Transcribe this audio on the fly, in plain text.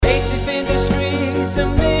is a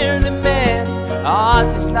merely mess.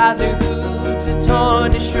 Artists' livelihoods are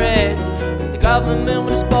torn to shreds. The government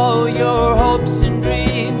will spoil your hopes and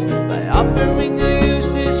dreams by offering a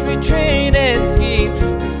useless retraining scheme.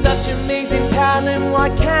 There's such amazing talent,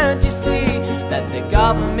 why can't you see that the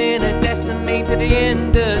government has decimated the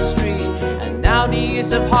industry? And now the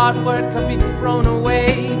years of hard work can be thrown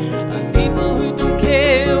away, and people who don't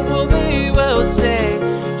care, well, they will say,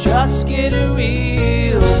 just get a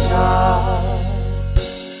real job.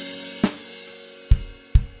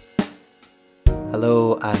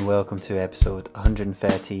 Hello and welcome to episode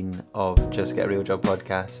 113 of Just Get a Real Job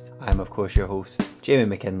podcast. I'm of course your host, Jamie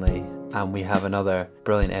McKinley, and we have another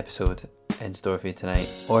brilliant episode in store for you tonight,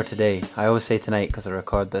 or today. I always say tonight because I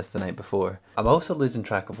record this the night before. I'm also losing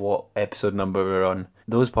track of what episode number we're on.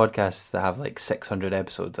 Those podcasts that have like 600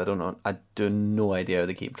 episodes, I do no idea how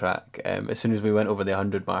they keep track. As soon as we went over the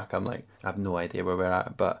 100 mark, I'm like, I have no idea where we're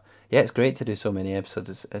at, but yeah, it's great to do so many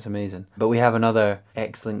episodes, it's amazing. But we have another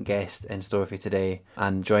excellent guest in store for you today,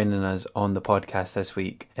 and joining us on the podcast this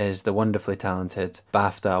week is the wonderfully talented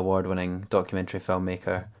BAFTA award-winning documentary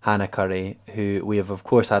filmmaker, Hannah Currie, who we have of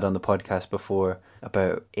course had on the podcast before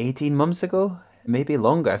about 18 months ago. Maybe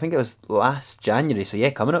longer. I think it was last January. So yeah,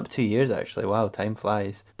 coming up 2 years actually. Wow, time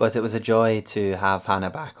flies. But it was a joy to have Hannah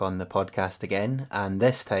back on the podcast again. And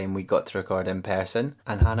this time we got to record in person.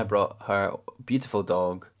 And Hannah brought her beautiful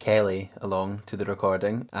dog, Kelly, along to the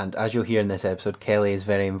recording. And as you'll hear in this episode, Kelly is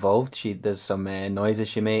very involved. There's some noises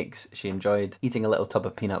she makes. She enjoyed eating a little tub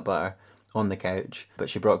of peanut butter on the couch, but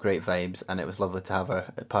she brought great vibes, and it was lovely to have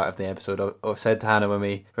her part of the episode. I said to Hannah when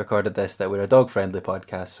we recorded this that we're a dog friendly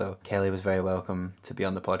podcast, so Kelly was very welcome to be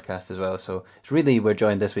on the podcast as well. So it's really, we're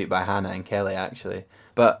joined this week by Hannah and Kelly actually.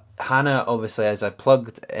 But Hannah, obviously, as I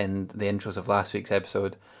plugged in the intros of last week's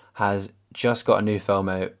episode, has just got a new film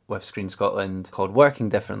out with Screen Scotland called Working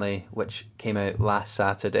Differently, which came out last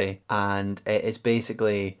Saturday, and it is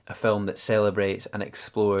basically a film that celebrates and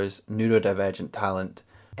explores neurodivergent talent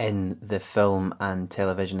in the film and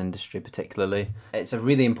television industry particularly. It's a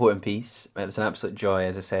really important piece. It was an absolute joy,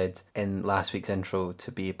 as I said in last week's intro,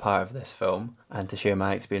 to be a part of this film and to share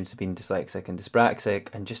my experience of being dyslexic and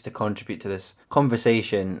dyspraxic, and just to contribute to this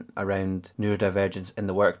conversation around neurodivergence in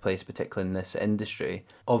the workplace, particularly in this industry.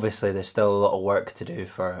 Obviously there's still a lot of work to do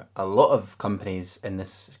for a lot of companies in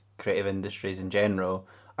this creative industries in general,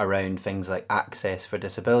 around things like access for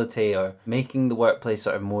disability, or making the workplace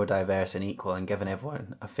sort of more diverse and equal and giving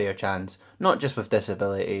everyone a fair chance, not just with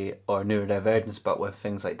disability or neurodivergence, but with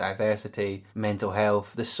things like diversity, mental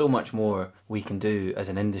health. There's so much more we can do as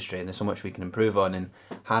an industry, and there's so much we can improve on, and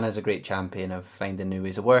Hannah's a great champion of finding new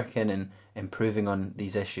ways of working and improving on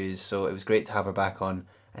these issues, so it was great to have her back on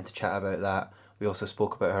and to chat about that. We also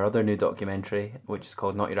spoke about her other new documentary, which is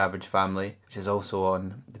called Not Your Average Family, which is also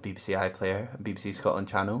on the BBC iPlayer and BBC Scotland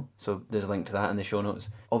channel. So there's a link to that in the show notes.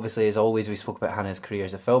 Obviously, as always, we spoke about Hannah's career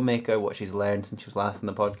as a filmmaker, what she's learned since she was last on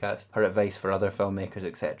the podcast, her advice for other filmmakers,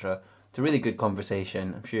 etc. It's a really good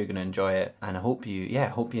conversation. I'm sure you're going to enjoy it. And I hope you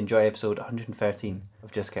enjoy episode 113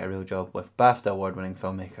 of Just Get a Real Job with BAFTA award-winning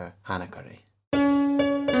filmmaker Hannah Currie.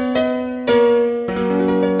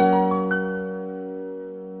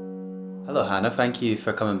 Hello Hannah, thank you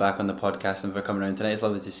for coming back on the podcast and for coming around tonight. It's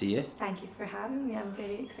lovely to see you. Thank you for having me. I'm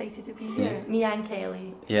very excited to be here. Yeah. Me and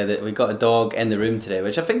Kelly. Yeah, we got a dog in the room today,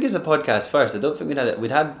 which I think is a podcast first. I don't think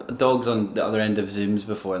we'd had dogs on the other end of Zooms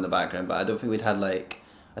before in the background, but I don't think we'd had like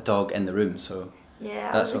a dog in the room. So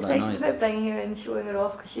yeah, I was excited about bringing her and showing her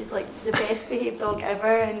off because she's like the best behaved dog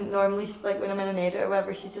ever. And normally, like when I'm in an edit or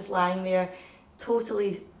whatever, she's just lying there,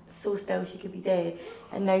 totally so still she could be dead.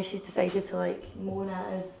 And now she's decided to like moan at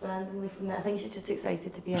us randomly from that. I think she's just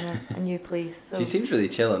excited to be in a new place. So she seems really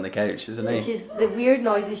chill on the couch, isn't she? The weird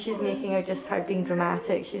noises she's making are just her being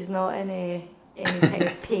dramatic. She's not in any kind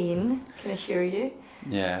of pain, can assure you.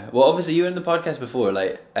 Yeah. Well, obviously you were in the podcast before.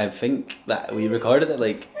 Like, I think that we recorded it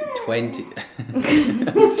like 20...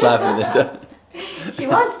 Slapping the dog. She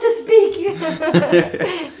wants to speak.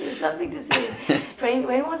 There's something to say.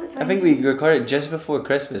 When was it? 20? I think we recorded just before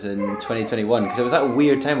Christmas in 2021 because it was that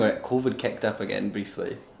weird time where COVID kicked up again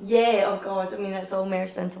briefly. Yeah. Oh God. I mean, it's all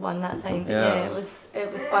merged into one that time. But yeah, it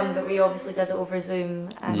was fun, but we obviously did it over Zoom.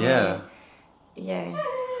 And, yeah.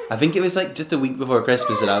 I think it was like just a week before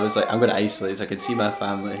Christmas, and I was like, I'm going to isolate so I could see my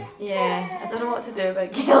family. Yeah, I don't know what to do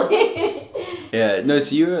about Kelly. Yeah, no,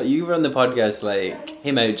 so you were on the podcast, like,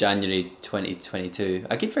 came out January 2022.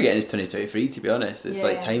 I keep forgetting it's 2023, to be honest. It's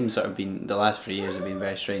like time sort of been, the last 3 years have been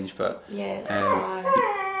very strange, but... Yeah, it's bizarre.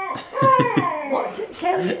 What?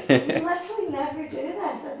 Kelly, you literally never do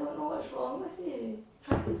this. I don't know what's wrong with you.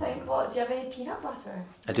 trying to think, what, do you have any peanut butter?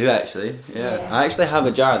 I do actually, yeah. I actually have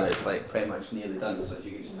a jar that's like pretty much nearly done, so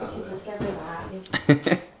you can just have You it. just give her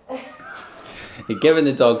that. You're giving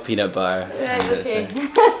the dog peanut butter. Right, okay.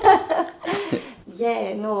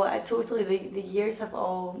 Yeah, no, the years have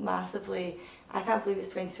all massively, I can't believe it's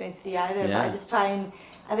 2023 either, but I just try and,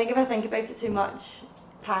 I think if I think about it too much,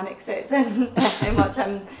 panic sets in how much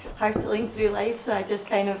I'm hurtling through life, so I just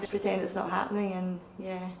kind of pretend it's not happening, and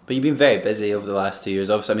yeah. But you've been very busy over the last 2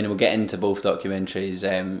 years. Obviously, I mean, we'll get into both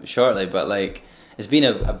documentaries shortly, but like, it's been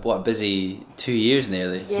a busy 2 years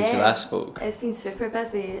nearly since we last spoke. It's been super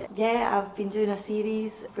busy. Yeah, I've been doing a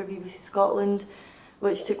series for BBC Scotland,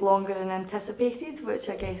 which took longer than anticipated, which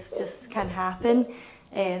I guess just can happen.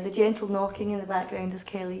 The gentle knocking in the background is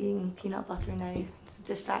Kelly eating peanut butter now.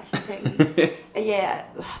 Distraction techniques. Yeah,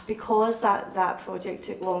 because that project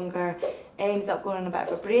took longer, I ended up going on a bit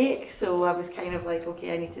of a break, so I was kind of like,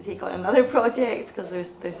 okay, I need to take on another project because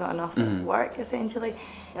there's not enough work essentially,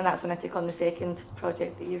 and that's when I took on the second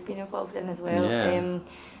project that you've been involved in as well.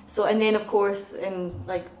 So, and then of course in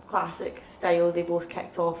like classic style, they both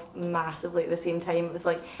kicked off massively at the same time. It was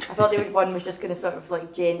like, I thought one was just going to sort of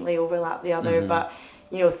like gently overlap the other, but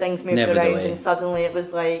you know, things moved around and suddenly it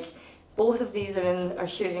was like, both of these are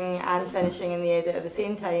shooting and finishing in the edit at the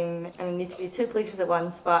same time, and I need to be 2 places at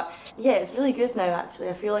once. But yeah, it's really good now actually.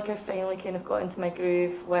 I feel like I've finally kind of got into my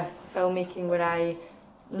groove with filmmaking, where I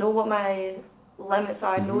know what my limits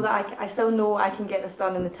are. I know that I still know I can get this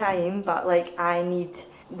done in the time, but like I need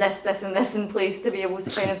this and this in place to be able to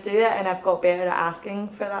kind of do it, and I've got better at asking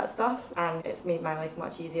for that stuff, and it's made my life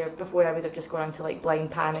much easier. Before I would have just gone into like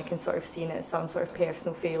blind panic and sort of seen it as some sort of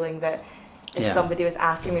personal failing, that if somebody was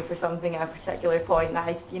asking me for something at a particular point,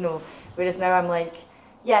 that whereas now I'm like,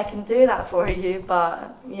 yeah, I can do that for you,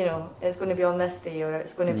 but you know, it's going to be on this day, or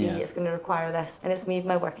it's going to require this, and it's made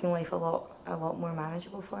my working life a lot more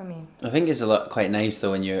manageable for me. I think it's quite nice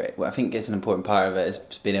though I think it's an important part of it is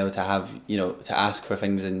being able to have, to ask for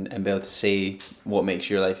things and be able to say what makes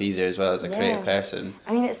your life easier as well as a creative person.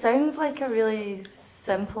 I mean, it sounds like a really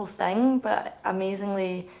simple thing, but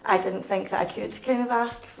amazingly I didn't think that I could kind of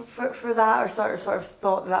ask for that, or sort of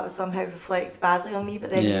thought that would somehow reflect badly on me. But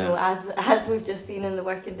then as we've just seen in the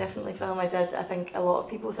Work Indifferently film I did, I think a lot of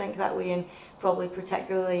people think that way, and probably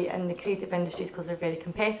particularly in the creative industries, because they're very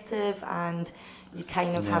competitive, and you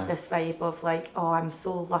kind of have this vibe of like, oh, I'm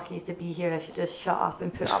so lucky to be here, I should just shut up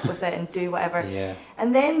and put up with it and do whatever.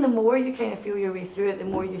 And then the more you kind of feel your way through it, the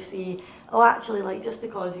more you see, oh, actually, like, just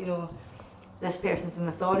because this person's an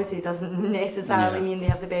authority doesn't necessarily mean they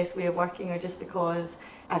have the best way of working, or just because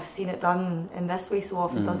I've seen it done in this way so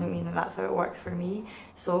often doesn't mean that that's how it works for me.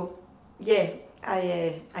 So yeah,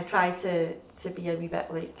 I try to be a wee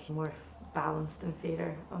bit like more balanced and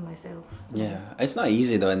fairer on myself. Yeah, it's not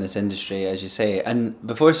easy though in this industry, as you say. And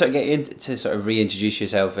before I start getting into sort of reintroduce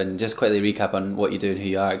yourself and just quickly recap on what you do and who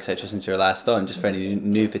you are, etc., since you're last on, just for any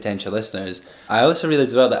new potential listeners, I also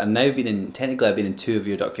realised as well that I've been in 2 of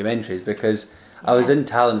your documentaries, because I was in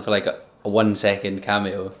talent for like a 1 second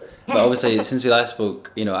cameo. But obviously, since we last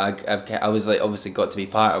spoke, I was like obviously got to be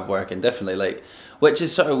part of Work Indifferently, like, which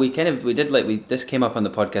is sort of this came up on the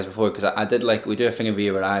podcast before, because I did we do a thing every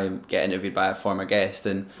year where I get interviewed by a former guest,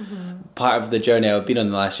 and part of the journey I've been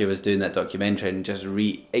on the last year was doing that documentary, and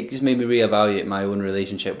it just made me reevaluate my own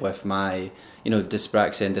relationship with my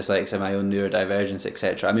dyspraxia and dyslexia, my own neurodivergence,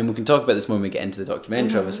 etc. I mean, we can talk about this more when we get into the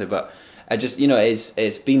documentary, obviously, but I just,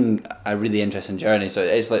 it's been a really interesting journey, so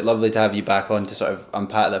it's like lovely to have you back on to sort of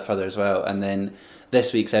unpack that further as well. And then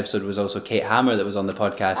this week's episode was also Kate Hammer that was on the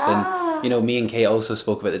podcast, and me and Kate also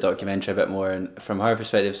spoke about the documentary a bit more and from her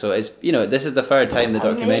perspective. So it's this is the third time the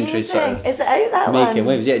documentary sort of is it out that making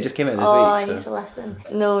one? waves. Yeah, it just came out this week. I need to listen.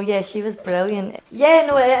 No, yeah, she was brilliant. Yeah,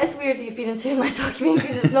 no, it is weird you've been in 2 of my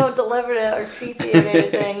documentaries. It's not deliberate or creepy or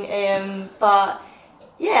anything, but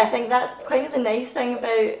yeah, I think that's kind of the nice thing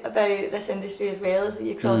about this industry as well, is that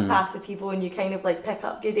you cross paths with people and you kind of like pick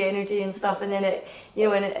up good energy and stuff, and then it,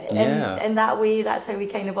 in that way, that's how we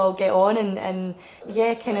kind of all get on, and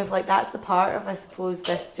yeah, kind of like that's the part of, I suppose,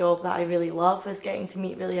 this job that I really love, is getting to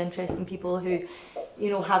meet really interesting people who,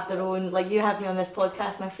 have their own, like you had me on this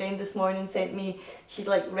podcast, my friend this morning sent me, she'd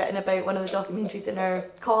written about one of the documentaries in her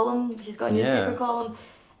column, she's got a newspaper column.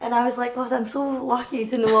 And I was like, God, I'm so lucky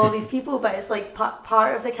to know all these people. But it's like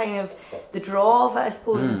part of the kind of the draw of it, I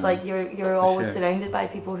suppose, is like you're always surrounded by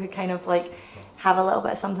people who kind of like have a little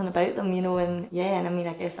bit of something about them, And I mean,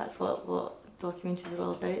 I guess that's what documentaries are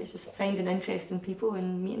all about. It's just finding interesting people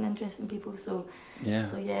and meeting interesting people. So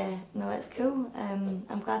yeah, no, it's cool.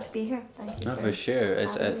 I'm glad to be here. Thank you. No, for sure.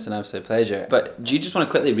 It's an absolute pleasure. But do you just want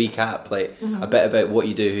to quickly recap a bit about what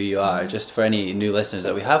you do, who you are, just for any new listeners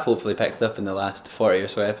that we have hopefully picked up in the last 40 or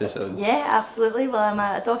so episodes? Yeah, absolutely. Well, I'm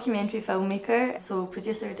a documentary filmmaker, so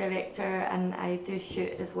producer, director, and I do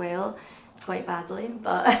shoot as well. Quite badly,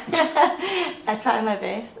 but I try my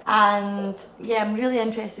best. And yeah, I'm really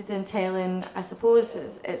interested in telling, I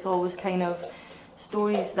suppose it's always kind of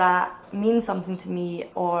stories that mean something to me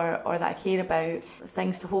or that I care about,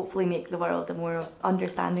 things to hopefully make the world a more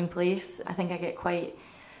understanding place. I think I get quite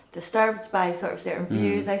disturbed by sort of certain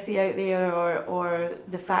views I see out there, or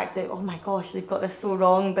the fact that, oh my gosh, they've got this so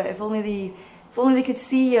wrong, but if only they could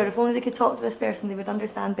see, or if only they could talk to this person, they would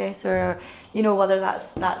understand better. Or, you know, whether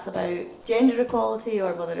that's about gender equality,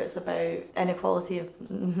 or whether it's about inequality of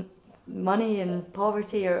money and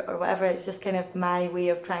poverty, or whatever. It's just kind of my way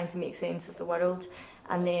of trying to make sense of the world,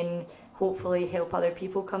 and then hopefully help other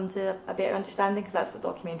people come to a better understanding, because that's what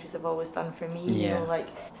documentaries have always done for me. You know, like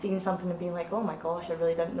seeing something and being like, oh my gosh, I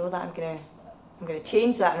really didn't know that. I'm gonna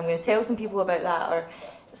change that, and I'm gonna tell some people about that.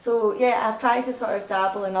 So yeah, I've tried to sort of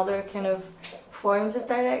dabble in other kind of forms of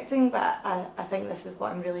directing, but I think this is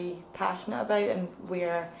what I'm really passionate about, and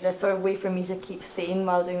where the sort of way for me to keep sane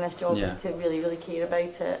while doing this job is to really, really care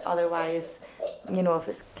about it. Otherwise, you know, if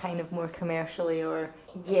it's kind of more commercially or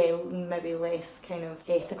maybe less kind of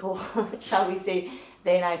ethical, shall we say,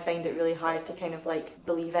 then I find it really hard to kind of like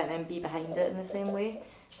believe it and be behind it in the same way.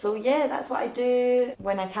 So yeah, that's what I do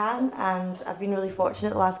when I can, and I've been really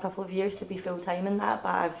fortunate the last couple of years to be full-time in that,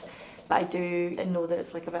 but I do know that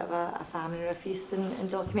it's like a bit of a famine or a feast in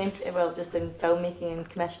documentary, well, just in filmmaking and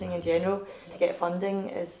commissioning in general. To get funding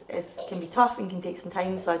can be tough and can take some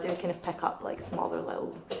time, so I do kind of pick up like smaller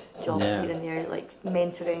little jobs here and there, like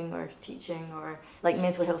mentoring or teaching, or like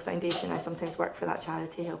Mental Health Foundation. I sometimes work for that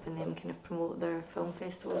charity, helping them kind of promote their film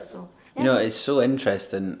festival. So you know, it's so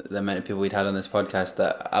interesting the amount of people we'd had on this podcast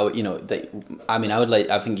that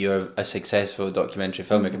I think you're a successful documentary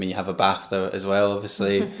filmmaker. I mean, you have a BAFTA as well,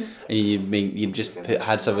 obviously. You've just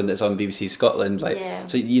had something that's on BBC Scotland,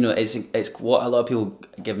 so you know, it's what a lot of people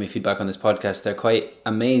give me feedback on this podcast. They're quite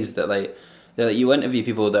amazed that you interview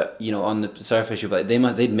people that, you know, on the surface you're like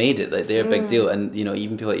they'd made it, like they're a big deal, and you know,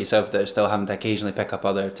 even people like yourself that are still having to occasionally pick up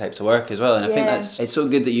other types of work as well. And I think it's so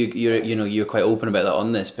good that you're quite open about that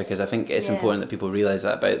on this, because I think it's important that people realise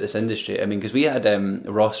that about this industry. I mean, because we had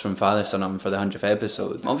Ross from Father Son on for the 100th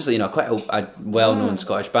episode. Obviously, you know, quite a well-known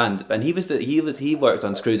Scottish band, and he worked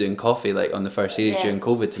on Screw doing Coffee like on the first series during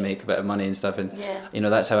COVID to make a bit of money and stuff, and you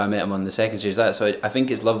know, that's how I met him on the second series. So I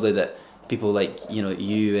think it's lovely that people like, you know,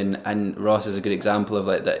 you and Ross is a good example of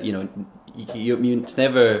like that. You know, it's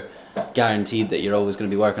never guaranteed that you're always going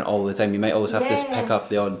to be working all the time. You might always have to pick up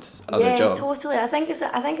the odd other job. Yeah, totally. I think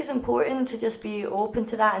it's important to just be open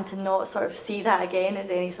to that, and to not sort of see that again as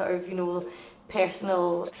any sort of, you know,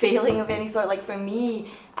 personal failing of any sort. Like for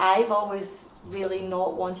me, I've always really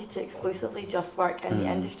not wanted to exclusively just work in the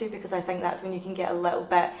industry, because I think that's when you can get a little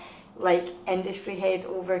bit like industry head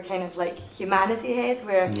over kind of like humanity head,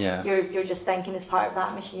 where you're just thinking as part of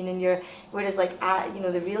that machine, and whereas like you know,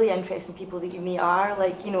 the really interesting people that you meet are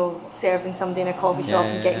like, you know, serving somebody in a coffee shop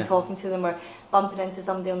and talking to them, or bumping into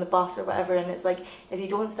somebody on the bus or whatever. And it's like, if you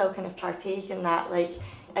don't still kind of partake in that like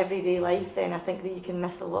everyday life, then I think that you can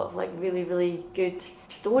miss a lot of like really, really good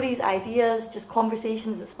stories, ideas, just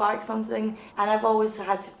conversations that spark something. And I've always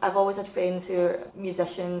had friends who are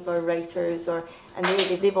musicians or writers, and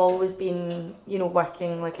they've always been, you know,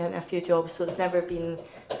 working like in a few jobs, so it's never been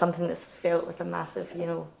something that's felt like a massive, you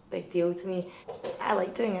know, big deal to me. I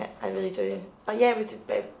like doing it, I really do. But yeah,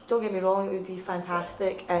 don't get me wrong, it would be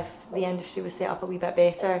fantastic if the industry was set up a wee bit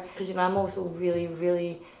better, because, you know, I'm also really,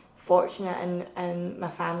 really fortunate, and my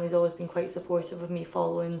family's always been quite supportive of me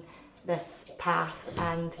following this path.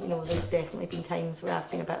 And, you know, there's definitely been times where I've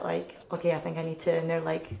been a bit like, okay, I think I need to, and they're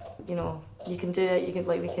like, you know, you can do it, you can,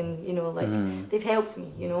 like, we can, you know, like, they've helped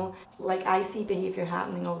me, you know. Like, I see behaviour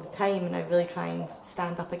happening all the time, and I really try and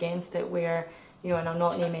stand up against it, where, you know, and I'll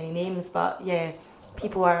not name any names, but yeah,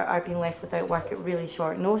 people are being left without work at really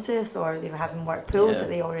short notice, or they're having work pulled that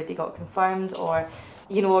they already got confirmed, or,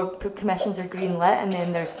 you know, commissions are green lit and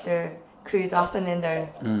then they're crewed up and then they're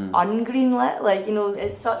ungreen lit. Like, you know,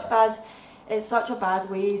 it's such a bad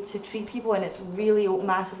way to treat people, and it's really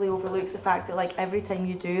massively overlooks the fact that like every time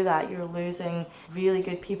you do that, you're losing really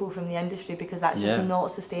good people from the industry, because that's just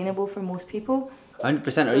not sustainable for most people.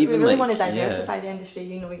 100%. So or if even we really like, want to diversify the industry,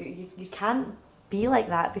 you know, you can't be like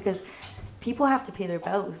that, because people have to pay their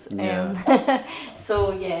bills.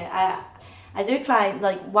 So yeah, I do try,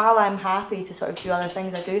 like, while I'm happy to sort of do other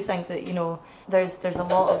things, I do think that, you know, there's a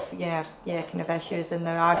lot of kind of issues, and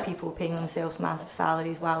there are people paying themselves massive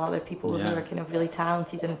salaries while other people who are kind of really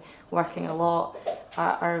talented and working a lot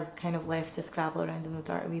are kind of left to scrabble around in the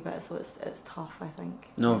dirt a wee bit. So it's tough, I think.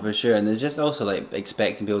 No, for sure. And there's just also like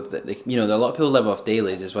expecting people that you know, a lot of people live off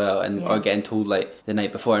dailies as well, and are getting told like the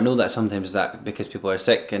night before. I know that sometimes that because people are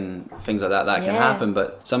sick and things like that can happen,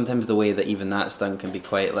 but sometimes the way that even that's done can be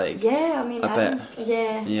quite like I mean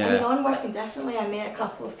yeah. I mean, on Working Differently, I met a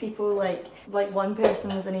couple of people like one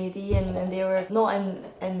person was an AD and they were not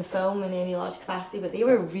in the film in any large capacity, but they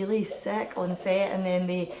were really sick on set,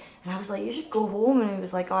 and I was like, you should go home, and he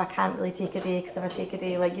was like, oh, I can't really take a day, because if I take a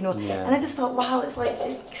day, like, you know, and I just thought, wow, it's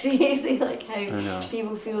crazy, like, how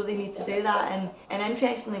people feel they need to do that. And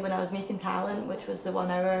interestingly, when I was making Talent, which was the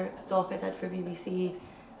 1 hour doc I did for BBC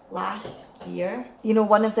last year, you know,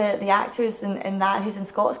 one of the actors in that, who's in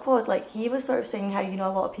Scott Squad, like, he was sort of saying how, you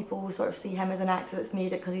know, a lot of people sort of see him as an actor that's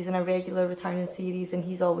made it because he's in a regular returning series and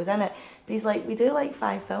he's always in it, but he's like, we do like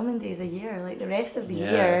 5 filming days a year, like the rest of the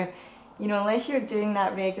year, you know, unless you're doing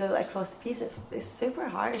that regularly across the piece, it's super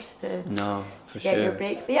hard to get your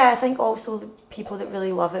break. But I think also the people that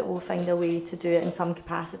really love it will find a way to do it in some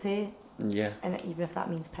capacity. Yeah. And even if that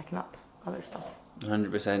means picking up other stuff.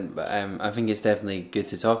 100%, but I think it's definitely good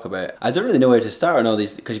to talk about. I don't really know where to start on all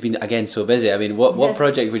these because you've been, again, so busy. I mean, what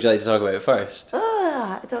project would you like to talk about first?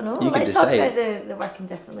 I don't know. Let's talk about the Working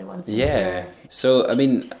Differently ones. Yeah. Sure. So, I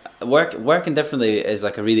mean, Working Differently is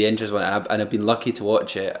like a really interesting one, and I've been lucky to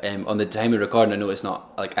watch it. On the time of recording, I know it's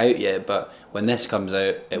not like out yet, but when this comes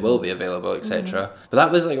out, it will be available, etc. But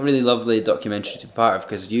that was like a really lovely documentary to be part of,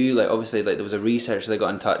 because you, like, obviously, like, there was a researcher that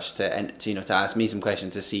got in touch to you know, to ask me some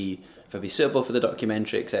questions to see if I'd be suitable for the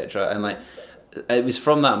documentary, etc. And like, it was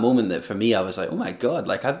from that moment that for me I was like, oh my god,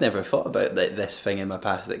 like, I've never thought about like this thing in my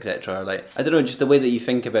past, etc. Like, I don't know, just the way that you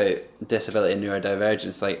think about disability and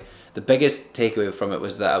neurodivergence, like, the biggest takeaway from it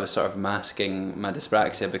was that I was sort of masking my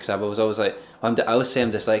dyspraxia, because I was always like, I always say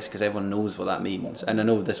I'm dyslexic because everyone knows what that means, and I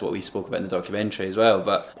know this is what we spoke about in the documentary as well,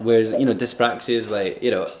 but whereas, you know, dyspraxia is like,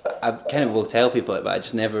 you know, I kind of will tell people it, but I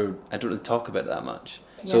don't really talk about it that much.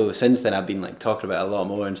 So since then I've been like talking about it a lot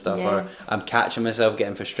more and stuff, or I'm catching myself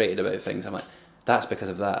getting frustrated about things. I'm like, that's because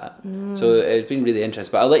of that. So it's been really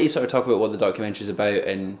interesting. But I'll let you sort of talk about what the documentary is about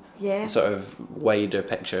and sort of wider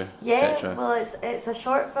picture, etc. Well, it's a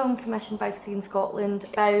short film commissioned by Screen Scotland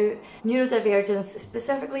about neurodivergence,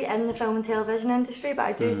 specifically in the film and television industry, but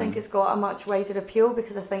I do think it's got a much wider appeal,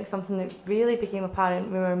 because I think something that really became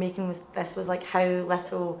apparent when we were making was like how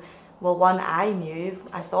little. Well, one, I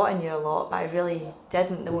thought I knew a lot, but I really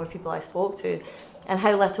didn't, the more people I spoke to, and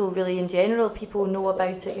how little really in general people know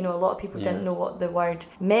about it. You know, a lot of people didn't know what the word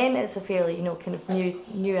meant. It's a fairly, you know, kind of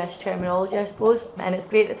newish terminology, I suppose, and it's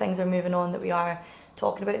great that things are moving on, that we are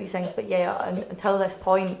talking about these things. But until this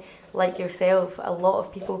point, like yourself, a lot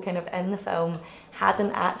of people kind of in the film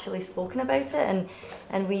hadn't actually spoken about it,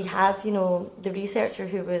 and we had, you know, the researcher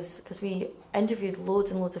who was, because we interviewed loads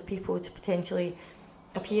and loads of people to potentially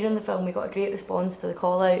appear in the film. We got a great response to the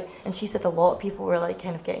call out, and she said a lot of people were like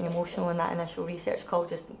kind of getting emotional in that initial research call,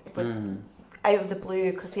 just out of the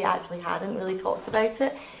blue, because they actually hadn't really talked about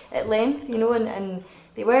it at length, you know, and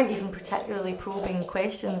they weren't even particularly probing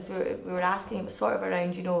questions we were asking. It was sort of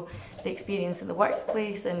around, you know, the experience in the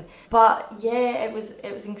workplace, but it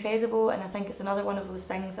was incredible. And I think it's another one of those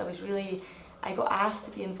things I got asked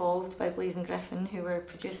to be involved by Blaze and Griffin, who were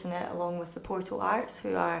producing it, along with the Portal Arts,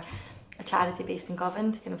 who are a charity based in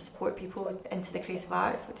Govan, to kind of support people into the creative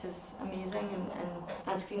arts, which is amazing,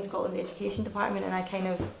 and Screen Scotland, the education department. And I kind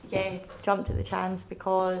of jumped at the chance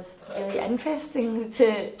because really interesting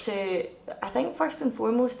to I think first and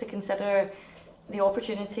foremost to consider the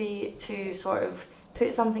opportunity to sort of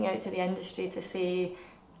put something out to the industry to say,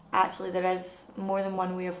 actually, there is more than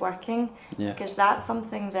one way of working, because that's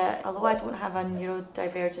something that, although I don't have a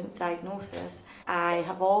neurodivergent diagnosis, I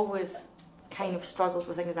have always kind of struggled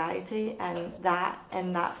with anxiety, and that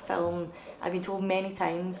in that film I've been told many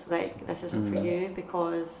times, like, this isn't for you,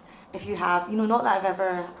 because if you have, you know, not that I've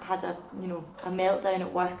ever had a meltdown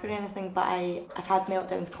at work or anything, but I've had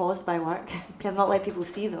meltdowns caused by work. I've not let people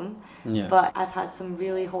see them, but I've had some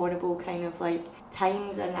really horrible kind of like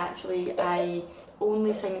times, and actually I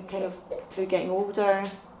only kind of through getting older,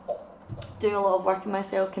 doing a lot of work in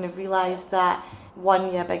myself, kind of realised that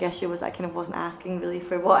one, yeah, big issue was I kind of wasn't asking really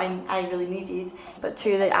for what I really needed, but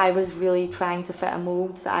two, that I was really trying to fit a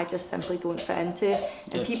mould that I just simply don't fit into,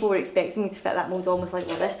 and people were expecting me to fit that mould, almost like,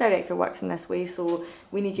 well, this director works in this way, so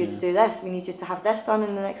we need you to do this, we need you to have this done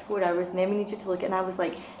in the next 4 hours, and then we need you to look at, and I was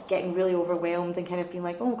like getting really overwhelmed and kind of being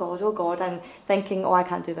like, oh god, and thinking, oh, I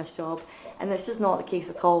can't do this job, and it's just not the case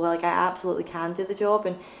at all. Like, I absolutely can do the job,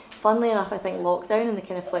 and funnily enough, I think lockdown and the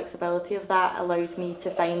kind of flexibility of that allowed me to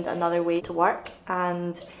find another way to work,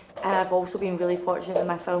 and I've also been really fortunate that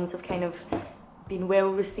my films have kind of been well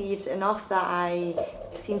received enough that I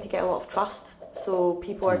seem to get a lot of trust. So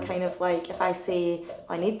people are kind of like, if I say,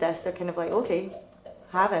 I need this, they're kind of like, okay,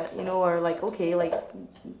 have it, you know, or like, okay, like,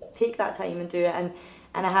 take that time and do it, and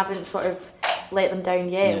I haven't sort of let them down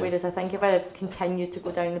yet, whereas I think if I had continued to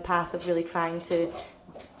go down the path of really trying to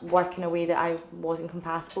work in a way that I wasn't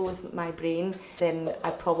compatible with my brain, then I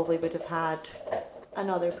probably would have had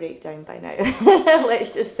another breakdown by now,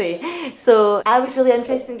 let's just say. So I was really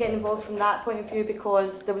interested in getting involved from that point of view,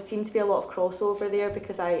 because there would seem to be a lot of crossover there,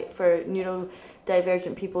 because for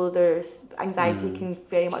neurodivergent people, there's anxiety can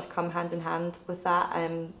very much come hand in hand with that,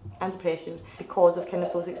 and depression, because of kind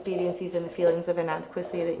of those experiences and the feelings of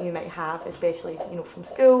inadequacy that you might have, especially, you know, from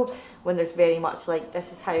school, when there's very much like,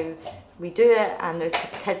 this is how we do it, and there's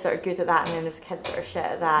kids that are good at that, and then there's kids that are shit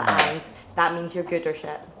at that, and that means you're good or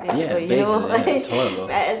shit, basically, you know? Like, it's horrible.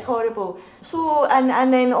 It is horrible. So,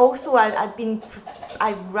 and then also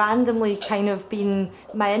I've randomly kind of been,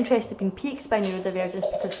 my interest had been piqued by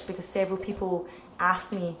neurodivergence because several people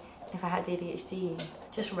asked me if I had ADHD,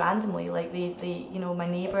 just randomly, like they you know, my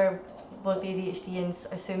neighbour was ADHD and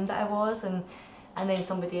assumed that I was, and then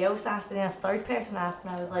somebody else asked, and then a third person asked,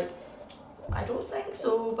 and I was like, I don't think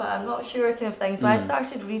so, but I'm not sure, kind of thing. So I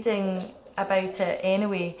started reading about it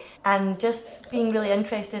anyway, and just being really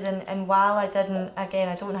interested, and while I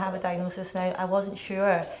don't have a diagnosis now, I wasn't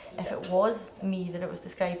sure if it was me that it was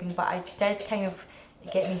describing, but I did kind of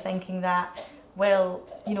get me thinking that, well,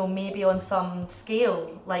 you know, maybe on some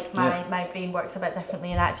scale, like my brain works a bit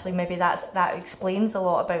differently, and actually maybe that explains a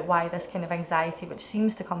lot about why this kind of anxiety, which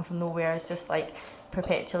seems to come from nowhere, is just like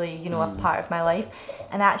perpetually, you know, a part of my life.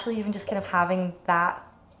 And actually even just kind of having that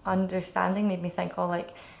understanding made me think,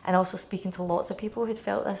 and also speaking to lots of people who'd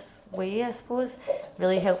felt this way, I suppose,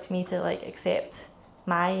 really helped me to like accept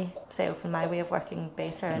myself and my way of working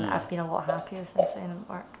better, and I've been a lot happier since then at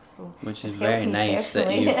work. So which is very nice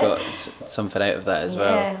personally. That you've got something out of that as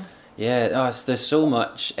well. Yeah, there's so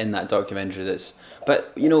much in that documentary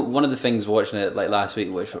but you know, one of the things watching it like last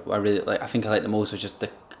week, which I really like, I think I liked the most, was just the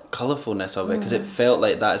colourfulness of it, because it felt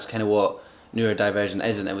like that's kind of what neurodivergent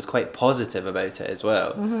is, and it was quite positive about it as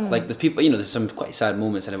well. Like the people, you know, there's some quite sad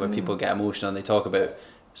moments in it where people get emotional and they talk about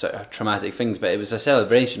sort of traumatic things, but it was a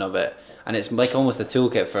celebration of it, and it's like almost a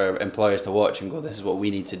toolkit for employers to watch and go, this is what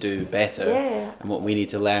we need to do better, and what we need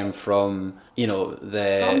to learn from, you know,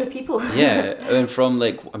 from the people. And from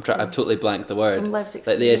like I've totally blanked the word, from lived experience.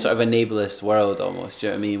 Like the sort of ableist world almost, do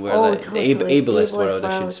you know what I mean, where totally. Ableist world,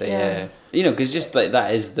 I should say, you know, because just like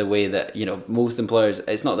that is the way that, you know, most employers,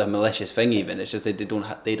 it's not the malicious thing even, it's just they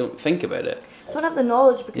don't think about it. Don't have the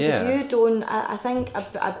knowledge, because if you don't, I think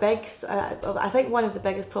I think one of the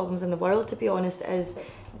biggest problems in the world, to be honest, is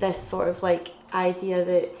this sort of like idea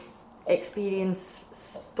that experience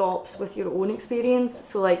stops with your own experience.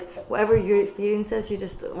 So like whatever your experience is, you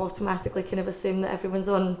just automatically kind of assume that everyone's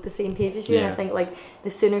on the same page as you. And I think like the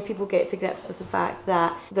sooner people get to grips with the fact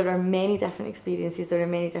that there are many different experiences, there are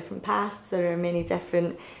many different pasts, there are many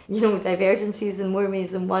different, you know, divergences in more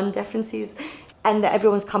ways than one, differences, and that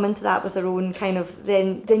everyone's coming to that with their own kind of,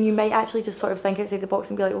 then you might actually just sort of think outside the box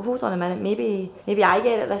and be like, well, hold on a minute, maybe I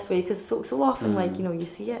get it this way, because so often like, you know, you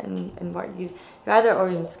see it in work, you either, or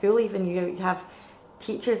in school even, you have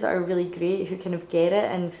teachers that are really great who kind of get it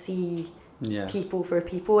and see people for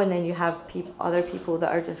people, and then you have other people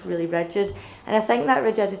that are just really rigid, and I think that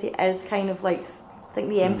rigidity is kind of like, I think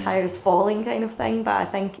the empire is falling kind of thing, but I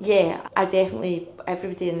think, I definitely,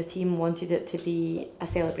 everybody in the team wanted it to be a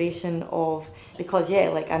celebration of, because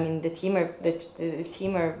like, I mean, the team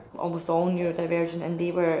are almost all neurodivergent, and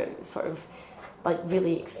they were sort of like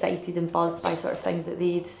really excited and buzzed by sort of things that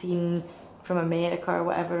they'd seen from America or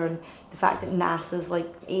whatever, and the fact that NASA's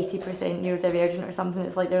like 80% neurodivergent or something.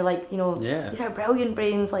 It's like they're like, you know, these are brilliant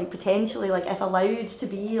brains, like potentially, like if allowed to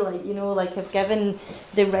be, like, you know, like if given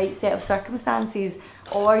the right set of circumstances.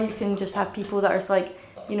 Or you can just have people that are like,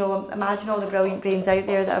 you know, imagine all the brilliant brains out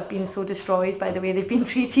there that have been so destroyed by the way they've been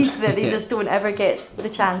treated that they just don't ever get the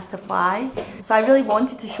chance to fly. So I really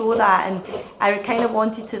wanted to show that, and I kind of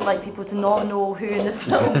wanted to like people to not know who in the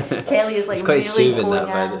film Kelly is like really going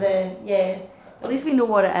at at least we know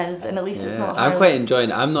what it is, and at least it's not. I'm quite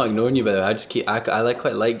enjoying. I'm not ignoring you, by the way. I just keep. I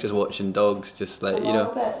quite like just watching dogs. Just like I'm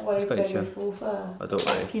a bit worried about the sofa. Oh, don't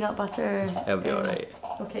worry. Peanut butter. It'll be alright.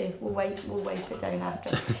 Okay, we'll wipe it down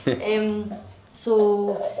after.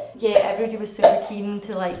 So yeah, everybody was super keen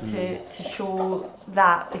to to show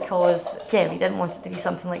that, because we didn't want it to be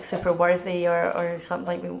something like super worthy or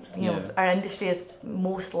something like our industry is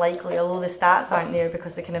most likely, although the stats aren't there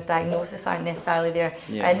because the kind of diagnosis aren't necessarily there,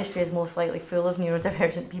 our industry is most likely full of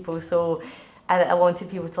neurodivergent people. So I wanted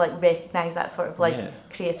people to recognise that sort of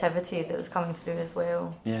creativity that was coming through as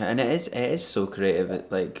well. Yeah, and it is so creative.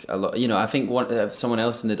 A lot. I think someone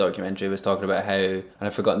else in the documentary was talking about how, and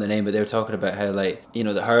I've forgotten the name, but they were talking about how that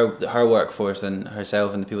her workforce and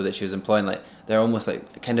herself and the people that she was employing, they're almost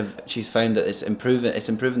she's found that it's improving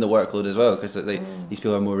the workload as well, because these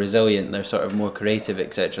people are more resilient, they're sort of more creative,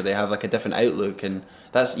 etc. They have a different outlook, and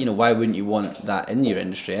that's why wouldn't you want that in your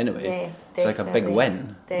industry anyway? Yeah. It's a big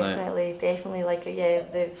win. Definitely.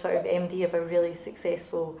 The sort of MD of a really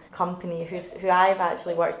successful company who I've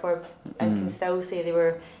actually worked for and can still say they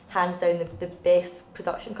were hands down the best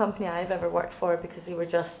production company I've ever worked for, because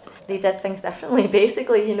they did things differently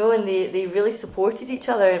basically, and they really supported each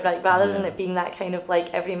other, rather than it being that kind of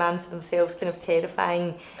every man for themselves kind of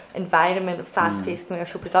terrifying environment of fast-paced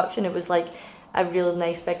commercial production. It was a real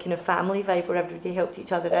nice big kind of family vibe where everybody helped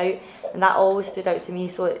each other out, and that always stood out to me.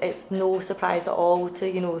 So it's no surprise at all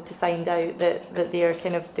to find out that they're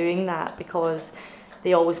kind of doing that, because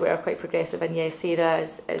they always were quite progressive. And Sarah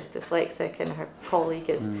is dyslexic, and her colleague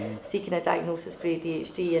is seeking a diagnosis for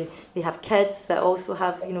ADHD, and they have kids that also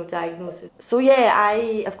have diagnoses. So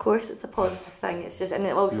of course it's a positive thing. It's just, and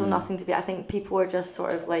it also nothing to be. I think people are just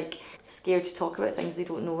sort of scared to talk about things they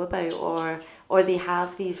don't know about, or they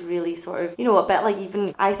have these really sort of, a bit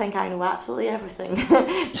even I think I know absolutely everything,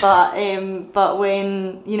 but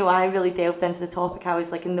when I really delved into the topic, I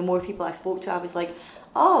was and the more people I spoke to, I was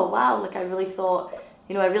oh wow, I really thought,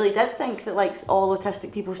 I really did think that all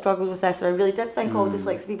autistic people struggled with this, or I really did think all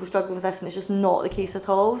dyslexic people struggled with this, and it's just not the case at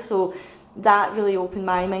all. So that really opened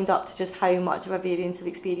my mind up to just how much of a variance of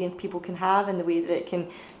experience people can have, and the way that it can,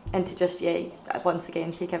 and to just once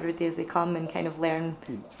again take every day as they come and kind of learn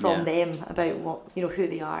from them about what who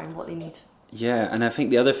they are and what they need. Yeah, and I think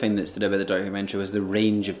the other thing that stood out about the documentary was the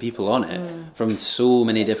range of people on it, from so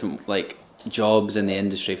many different jobs in the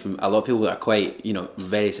industry, from a lot of people that are quite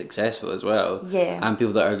very successful as well, and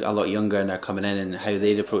people that are a lot younger and are coming in, and how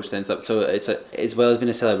they'd approach things. So it's as well as being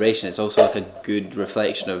a celebration, it's also a good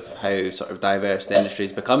reflection of how sort of diverse the industry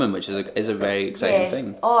is becoming, which is a very exciting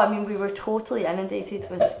thing. I mean, we were totally inundated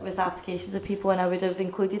with applications of people, and I would have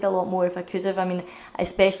included a lot more if I could have. I mean,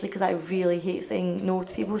 especially because I really hate saying no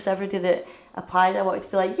to people, so every day that applied I wanted to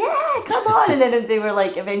be come on, and then they were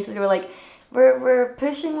eventually they were we're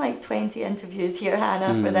pushing 20 interviews here,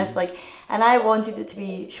 Hannah, for this, and I wanted it to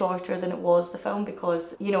be shorter than it was, the film,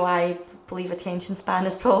 because I believe attention span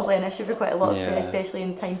is probably an issue for quite a lot of people, especially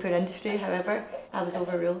in time poor industry. However, I was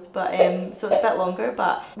overruled, but so it's a bit longer,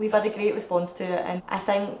 but we've had a great response to it, and I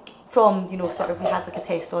think from sort of, we had a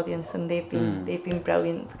test audience, and they've been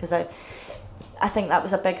brilliant, because I think that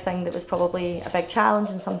was a big thing that was probably a big challenge,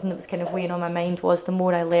 and something that was kind of weighing on my mind was, the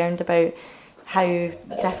more I learned about how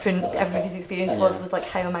different everybody's experience was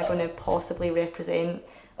how am I going to possibly represent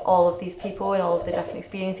all of these people and all of the different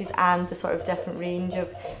experiences and the sort of different range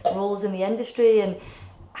of roles in the industry, and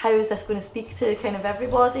how is this going to speak to kind of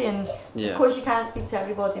everybody? And of course you can't speak to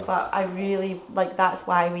everybody, but I really that's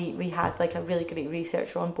why we had a really great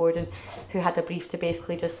researcher on board, and who had a brief to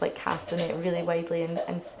basically just cast the net really widely and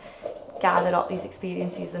gather up these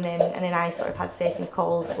experiences, and then I sort of had second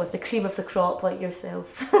calls with the cream of the crop like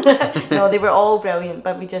yourself. No, they were all brilliant,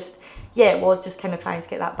 but we just it was just kind of trying to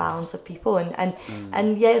get that balance of people, and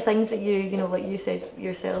things that you said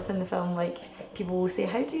yourself in the film, people will say,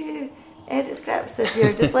 how do you edit scripts if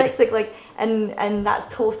you're dyslexic, and that's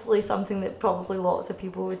totally something that probably lots of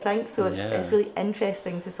people would think, so it's really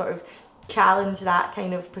interesting to sort of challenge that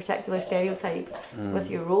kind of particular stereotype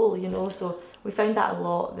with your role, so we found that a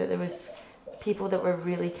lot, that there was people that were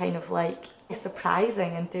really kind of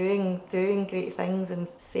surprising and doing great things and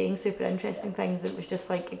saying super interesting things. It was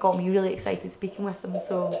just it got me really excited speaking with them,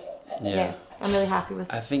 so I'm really happy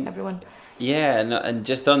with everyone. Yeah, no, and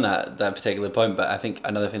just on that particular point, but I think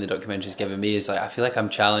another thing the documentary's given me is I feel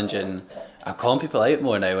I'm calling people out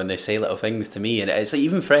more now when they say little things to me, and it's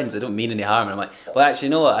even friends, they don't mean any harm, and I'm well, actually, you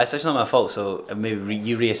know what, it's actually not my fault, so maybe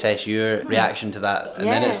you reassess your reaction to that, and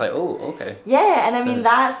then it's oh, okay. Yeah, and I mean,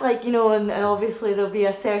 that's and obviously there'll be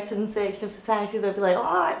a certain section of society that'll be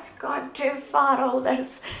oh, it's gone too far, all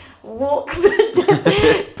this woke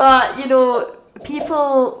business, but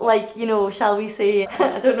people like, you know, shall we say,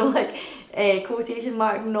 I don't know, like quotation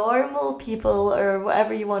mark normal people or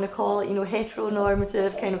whatever you want to call it, you know,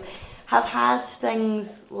 heteronormative kind of, have had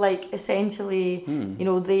things like essentially, you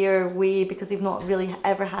know, their way because they've not really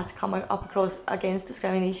ever had to come up across against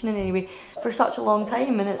discrimination in any way for such a long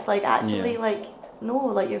time. And it's like, actually, like, no,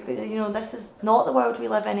 like, you're, you know, this is not the world we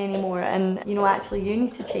live in anymore, and, you know, actually you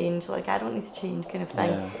need to change, like, I don't need to change, kind of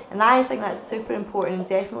thing. And I think that's super important and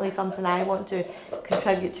definitely something I want to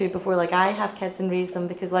contribute to before, like, I have kids and raise them,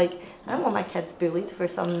 because, like, I don't want my kids bullied for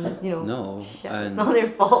some, you know, shit. It's not their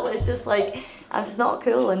fault. It's just like, I'm just not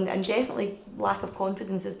cool, and definitely lack of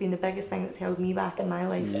confidence has been the biggest thing that's held me back in my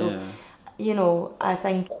life. So, you know, I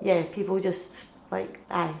think, people just, like,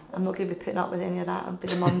 I'm not going to be putting up with any of that. I'm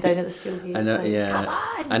being a mum down at the school gates. I know, like,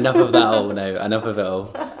 come on! Enough of that all now. Enough of it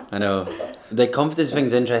all. I know. The confidence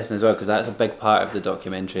thing's interesting as well, because that's a big part of the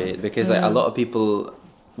documentary. Because like, a lot of people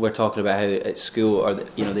were talking about how at school, or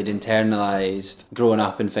you know, they'd internalized growing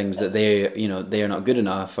up in things that they, you know, they are not good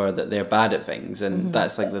enough, or that they're bad at things, and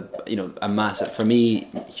that's like the, you know, a massive, for me,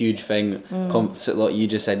 huge thing. A lot you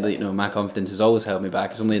just said, you know, my confidence has always held me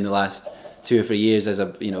back. It's only in the last 2 or 3 years as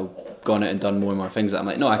I've, you know, gone out and done more and more things that I'm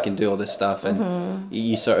like, no, I can do all this stuff, and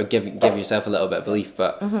you sort of give yourself a little bit of belief.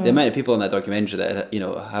 But the amount of people in that documentary that, you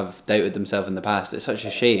know, have doubted themselves in the past, it's such a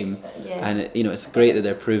shame. And you know, it's great that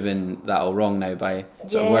they're proving that all wrong now by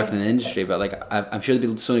sort of working in the industry. But like, I'm sure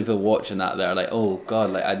there'll be so many people watching that are like, oh god,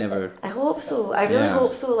 like I hope so. I really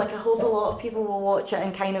hope so. Like, I hope a lot of people will watch it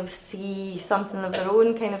and kind of see something of their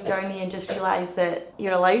own kind of journey, and just realise that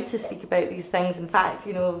you're allowed to speak about these things. In fact,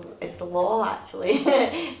 you know, it's the law actually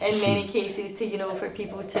in many cases to, you know, for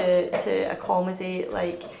people to accommodate,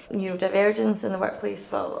 like, neurodivergence in the workplace,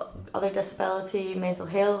 but other disability, mental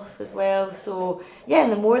health as well. So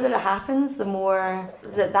and the more that it happens, the more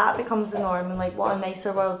that becomes the norm, and like, what a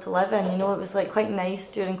nicer world to live in. You know, it was like quite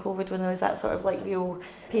nice during COVID when there was that sort of like real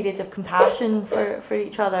period of compassion for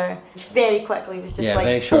each other. Very quickly it was just like,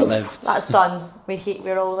 very short-lived. That's done.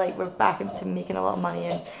 We're all like, we're back into making a lot of money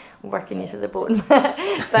and working you to the bone.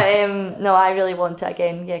 But no, I really want to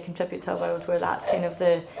again contribute to a world where that's kind of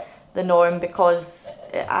the norm, because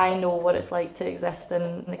I know what it's like to exist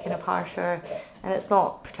in the kind of harsher, and it's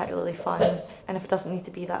not particularly fun, and if it doesn't need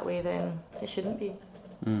to be that way, then it shouldn't be.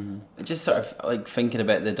 Just sort of like thinking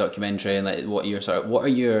about the documentary and like what are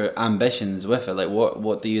your ambitions with it? Like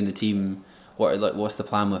what do you and the team, what's the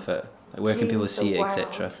plan with it? Like, where can people see it,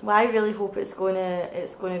 etc.? Well, I really hope it's going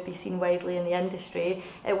to be seen widely in the industry.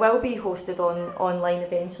 It will be hosted online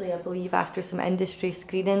eventually, I believe, after some industry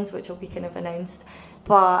screenings, which will be kind of announced.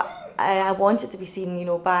 But I want it to be seen, you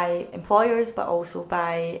know, by employers, but also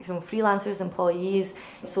by, you know, freelancers, employees,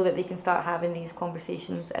 so that they can start having these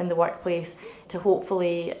conversations in the workplace to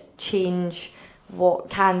hopefully change what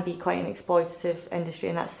can be quite an exploitative industry,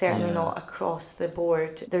 and that's certainly not across the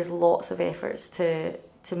board. There's lots of efforts to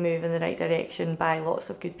move in the right direction by lots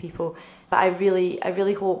of good people, but I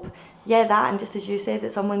really hope that, and just as you said,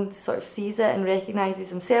 that someone sort of sees it and recognises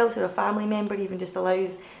themselves, or a family member even just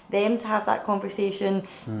allows them to have that conversation,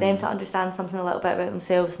 them to understand something a little bit about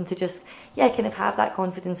themselves, and to just kind of have that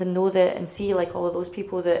confidence and know that, and see like all of those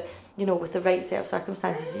people that, you know, with the right set of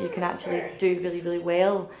circumstances, you can actually do really, really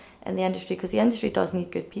well in the industry, because the industry does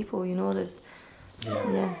need good people, you know. There's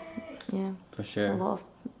for sure a lot of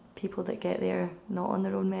people that get there not on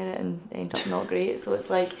their own merit and end up not great. So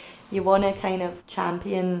it's like, you want to kind of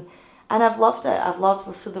champion, and I've loved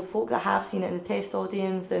it. So the folk that have seen it in the test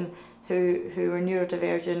audience and who are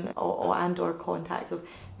neurodivergent or contacts of,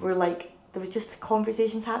 were like, there was just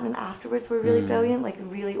conversations happening afterwards were really brilliant, like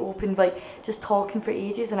really open, like just talking for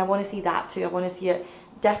ages. And I want to see that too. I want to see it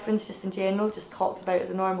difference just in general, just talked about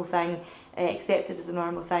as a normal thing, accepted as a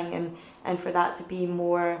normal thing, and for that to be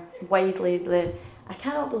more widely I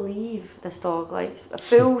cannot believe this dog, like a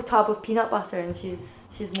full tub of peanut butter, and she's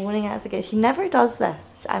moaning at us again. She never does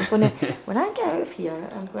this. I'm going to, when I get out of here,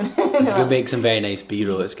 I'm going to... It's going to make some very nice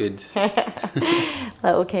B-roll, it's good.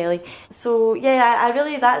 Little Kelly. So I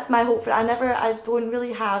really, that's my hope for it. I don't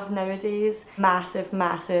really have nowadays massive,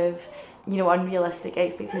 you know, unrealistic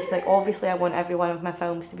expectations. Like, obviously I want every one of my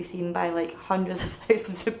films to be seen by like hundreds of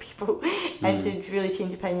thousands of people and to really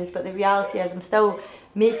change opinions, but the reality is I'm still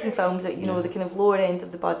making films at, you know, the kind of lower end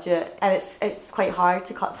of the budget, and it's quite hard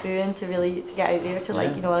to cut through and to get out there to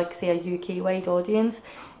like, you know, like say a UK wide audience.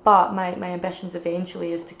 But my ambitions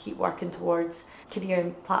eventually is to keep working towards a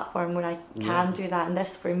career platform where I can do that, and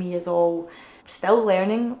this for me is all still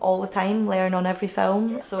learning all the time, learn on every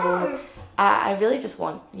film. So I really just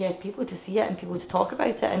want people to see it and people to talk about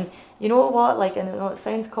it. And you know what, like, and I know it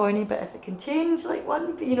sounds corny, but if it can change like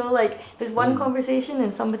one, you know, like if there's one conversation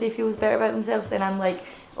and somebody feels better about themselves, then I'm like,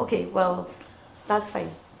 okay, well, that's fine.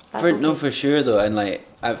 No, for sure though, and like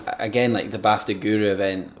again, like the BAFTA Guru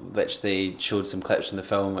event, which they showed some clips from the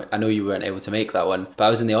film. I know you weren't able to make that one, but I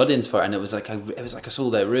was in the audience for it, and it was like a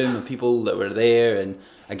sold out room of people that were there, and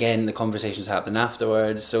again the conversations happening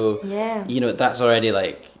afterwards. So you know, that's already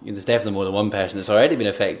like, there's definitely more than one person that's already been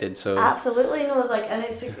affected. So absolutely, no, like, and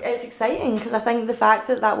it's exciting because I think the fact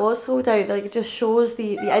that was sold out, like, it just shows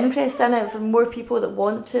the interest in it for more people that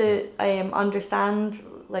want to understand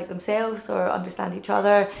like themselves or understand each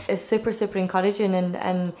other is super, super encouraging.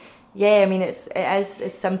 And yeah, I mean, it is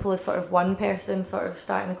as simple as sort of one person sort of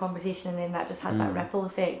starting the conversation, and then that just has that ripple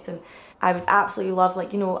effect. And I would absolutely love,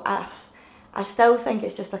 like, you know, I still think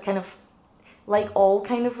it's just a kind of, like all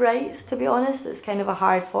kind of rights, to be honest, it's kind of a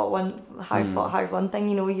hard fought one thing,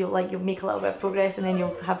 you know. You'll make a little bit of progress and then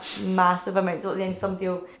you'll have massive amounts of it, then somebody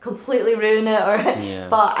will completely ruin it,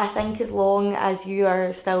 but I think as long as you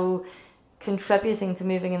are still contributing to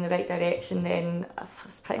moving in the right direction, then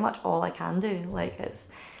it's pretty much all I can do. Like,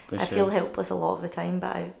 I feel helpless a lot of the time,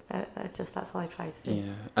 but I just, that's all I try to do.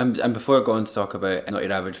 Yeah, and before I go on to talk about Not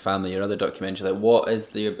Your Average Family, your other documentary, like, what is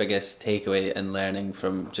your biggest takeaway and learning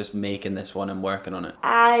from just making this one and working on it?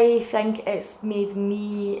 I think it's made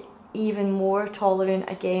me even more tolerant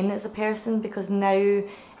again as a person, because now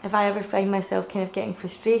if I ever find myself kind of getting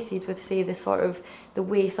frustrated with, say, the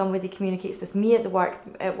way somebody communicates with me at work,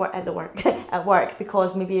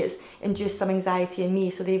 because maybe it's induced some anxiety in me,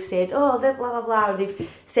 so they've said, oh, blah blah blah, or they've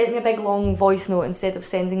sent me a big long voice note instead of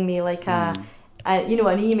sending me like an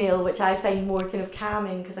email, which I find more kind of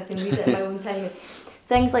calming because I can read it in my own time.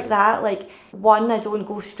 Things like that, like, one, I don't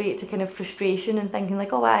go straight to kind of frustration and thinking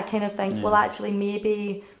like, oh, I kind of think, well, actually,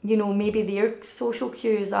 maybe their social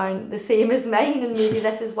cues aren't the same as mine, and maybe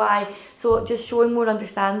this is why. So just showing more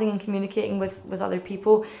understanding and communicating with other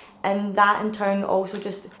people, and that in turn also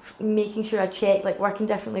just making sure I check, like, working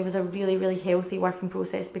differently was a really, really healthy working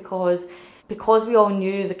process, because we all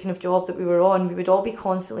knew the kind of job that we were on, we would all be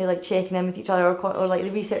constantly like checking in with each other, or like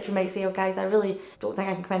the researcher might say, oh guys, I really don't think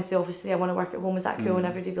I can come into the office today, I want to work at home, is that cool? And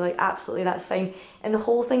everybody would be like, absolutely, that's fine. And the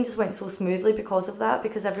whole thing just went so smoothly because of that,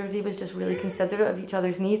 because everybody was just really considerate of each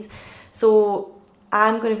other's needs. So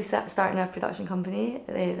I'm going to be starting a production company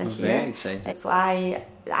this year. Very exciting. So I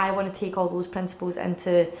want to take all those principles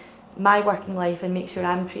into my working life and make sure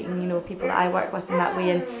I'm treating, you know, people that I work with in that way,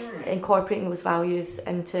 and incorporating those values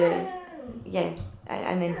into,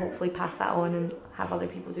 and then hopefully pass that on and have other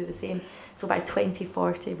people do the same. So by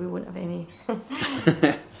 2040 we won't have any.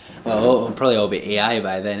 Well, it'll probably all be AI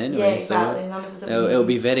by then anyway. Yeah, exactly. So none of us it'll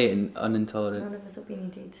be very unintolerant. None of us will be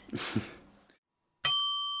needed.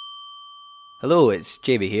 Hello, it's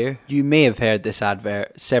JB here. You may have heard this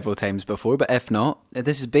advert several times before, but if not,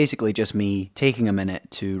 this is basically just me taking a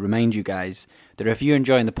minute to remind you guys that if you're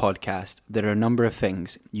enjoying the podcast, there are a number of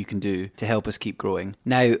things you can do to help us keep growing.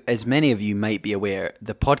 Now, as many of you might be aware,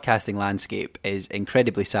 the podcasting landscape is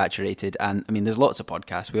incredibly saturated, and I mean, there's lots of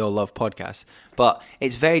podcasts, we all love podcasts, but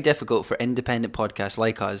it's very difficult for independent podcasts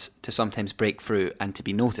like us to sometimes break through and to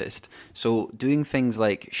be noticed. So doing things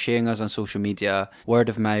like sharing us on social media, word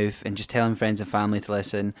of mouth, and just telling friends and family to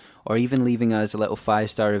listen, or even leaving us a little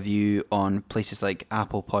 5-star review on places like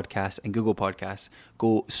Apple Podcasts and Google Podcasts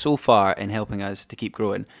go so far in helping us to keep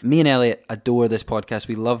growing. Me and Elliot adore this podcast.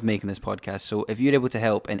 We love making this podcast. So if you're able to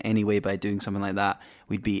help in any way by doing something like that,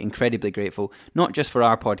 we'd be incredibly grateful. Not just for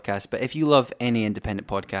our podcast, but if you love any independent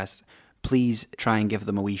podcasts, please try and give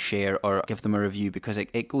them a wee share or give them a review, because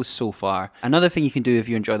it goes so far. Another thing you can do if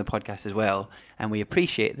you enjoy the podcast as well, and we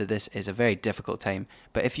appreciate that this is a very difficult time,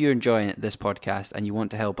 but if you're enjoying this podcast and you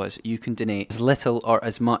want to help us, you can donate as little or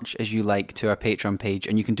as much as you like to our Patreon page,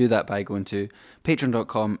 and you can do that by going to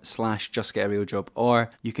patreon.com/justgetarealjob, or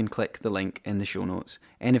you can click the link in the show notes.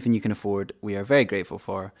 Anything you can afford, we are very grateful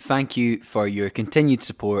for. Thank you for your continued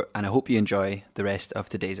support, and I hope you enjoy the rest of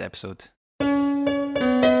today's episode.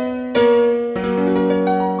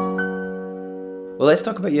 Well, let's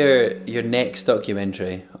talk about your next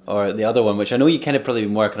documentary, or the other one, which I know you kind of probably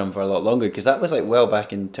been working on for a lot longer, because that was like well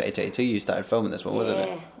back in 2022 you started filming this one, wasn't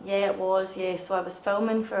it? Yeah, it was, yeah. So I was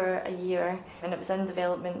filming for a year, and it was in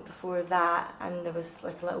development before that, and there was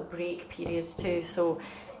like a little break period too. So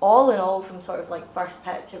all in all, from sort of like first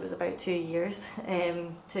pitch, it was about 2 years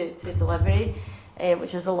to delivery.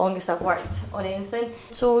 Which is the longest I've worked on anything.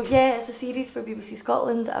 So yeah, it's a series for BBC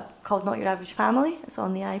Scotland called Not Your Average Family. It's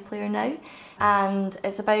on the iPlayer now, and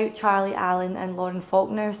it's about Charlie Allen and Lauren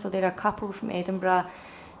Faulkner. So they're a couple from Edinburgh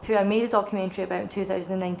who I made a documentary about in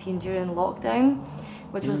 2019 during lockdown,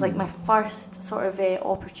 which was like my first sort of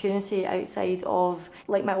opportunity outside of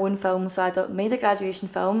like my own film. So I'd made a graduation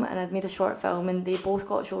film and I'd made a short film, and they both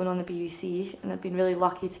got shown on the BBC, and I'd been really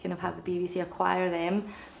lucky to kind of have the BBC acquire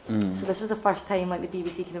them. So this was the first time like the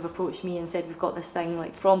BBC kind of approached me and said, we've got this thing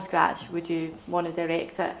like from scratch, would you want to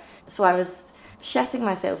direct it? So I was shitting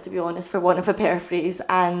myself, to be honest, for want of a better phrase,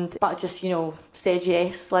 but just, you know, said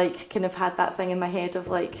yes, like kind of had that thing in my head of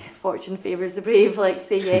like fortune favours the brave, like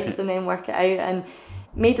say yes and then work it out, and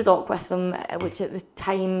made a doc with them, which at the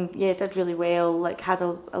time, did really well, like had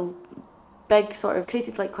a big sort of,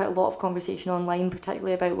 created like quite a lot of conversation online,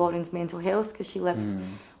 particularly about Lauren's mental health, because she lives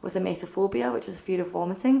with emetophobia, which is a fear of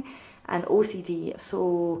vomiting, and OCD.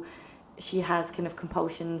 So she has kind of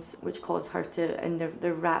compulsions which cause her to, and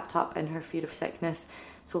they're wrapped up in her fear of sickness.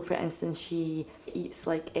 So for instance, she eats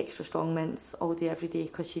like extra strong mints all day every day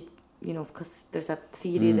because because there's a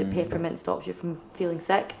theory that peppermint stops you from feeling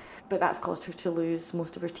sick, but that's caused her to lose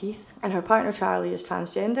most of her teeth. And her partner Charlie is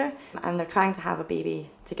transgender, and they're trying to have a baby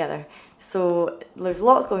together. So there's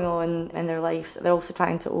lots going on in their lives. They're also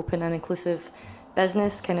trying to open an inclusive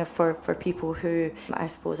business kind of for people who I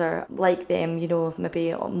suppose are like them, you know,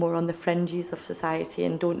 maybe more on the fringes of society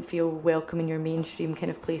and don't feel welcome in your mainstream kind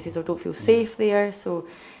of places, or don't feel safe there. So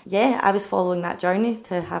I was following that journey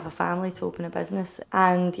to have a family, to open a business.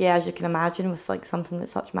 And as you can imagine, with like something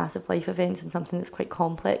that's such massive life events and something that's quite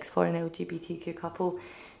complex for an LGBTQ couple,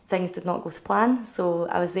 things did not go to plan. So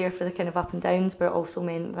I was there for the kind of up and downs, but it also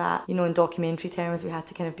meant that, you know, in documentary terms, we had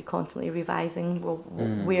to kind of be constantly revising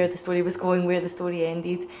where the story was going, where the story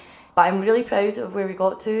ended. But I'm really proud of where we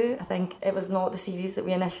got to. I think it was not the series that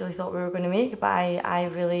we initially thought we were going to make, but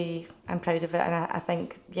I'm proud of it. And I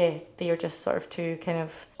think, they are just sort of two kind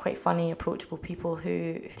of quite funny, approachable people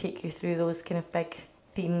who take you through those kind of big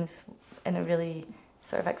themes in a really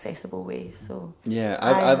sort of accessible way. So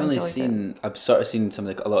I've sort of seen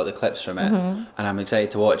a lot of the clips from it, and I'm excited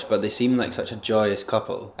to watch, but they seem like such a joyous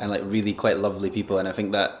couple and like really quite lovely people, and I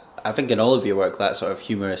think in all of your work that sort of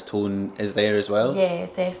humorous tone is there as well. Yeah,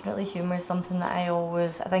 definitely. Humour is something that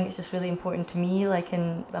I think it's just really important to me. Like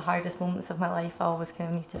in the hardest moments of my life, I always kind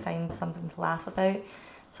of need to find something to laugh about.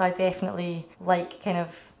 So I definitely like kind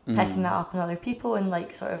of picking that up in other people and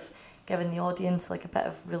like sort of giving the audience like a bit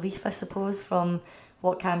of relief, I suppose, from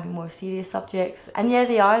what can be more serious subjects. And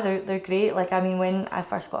they're great. Like, I mean, when I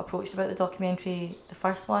first got approached about the documentary, the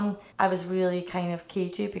first one, I was really kind of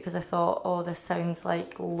cagey because I thought, oh, this sounds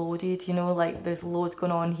like loaded, you know, like there's loads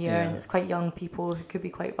going on here and it's quite young people who could be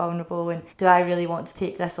quite vulnerable, and do I really want to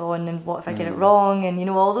take this on, and what if I get it wrong, and you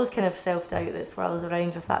know, all those kind of self-doubt that swirls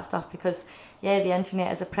around with that stuff, because the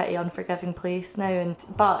internet is a pretty unforgiving place now,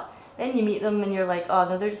 but then you meet them and you're like, oh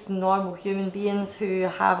no, they're just normal human beings who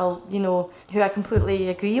have who I completely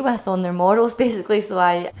agree with on their morals, basically. So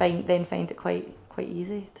I find it quite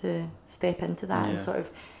easy to step into that and sort of,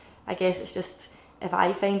 I guess it's just, if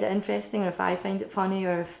I find it interesting or if I find it funny,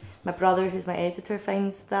 or if my brother, who's my editor,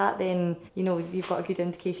 finds that, then, you know, you've got a good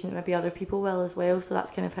indication that maybe other people will as well. So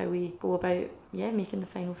that's kind of how we go about, making the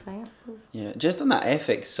final thing, I suppose. Yeah, just on that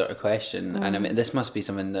ethics sort of question, and I mean, this must be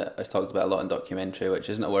something that is talked about a lot in documentary, which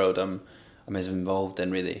isn't a world I'm as involved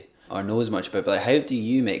in really, or know as much about, but like, how do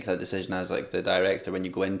you make that decision as like the director when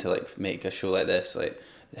you go in to like make a show like this? Like,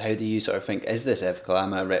 how do you sort of think, is this ethical?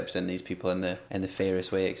 Am I representing these people in the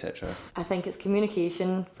fairest way, etc.? I think it's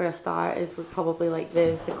communication for a start is probably like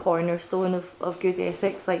the cornerstone of good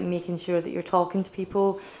ethics, like making sure that you're talking to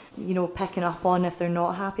people, you know, picking up on if they're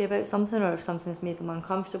not happy about something or if something's made them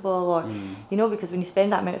uncomfortable, or you know, because when you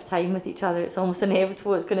spend that amount of time with each other, it's almost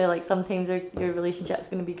inevitable. It's going to, like, sometimes your relationship's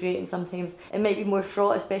going to be great and sometimes it might be more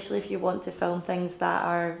fraught, especially if you want to film things that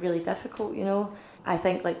are really difficult, you know. I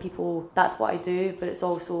think, like, people, that's what I do, but it's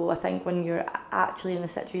also, I think, when you're actually in the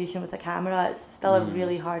situation with a camera, it's still a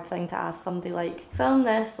really hard thing to ask somebody, like, film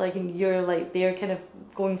this, like, and you're, like, they're kind of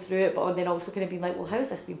going through it, but then also kind of being like, well, how's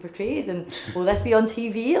this being portrayed, and will this be on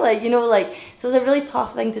TV, like, you know, like, so it's a really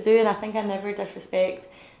tough thing to do, and I think I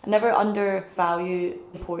never undervalue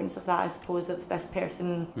the importance of that. I suppose that this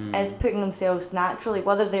person is putting themselves naturally,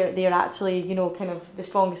 whether they're actually, you know, kind of the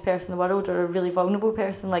strongest person in the world or a really vulnerable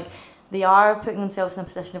person, like, they are putting themselves in a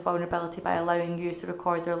position of vulnerability by allowing you to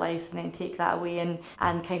record their lives and then take that away and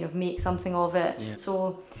kind of make something of it. Yeah.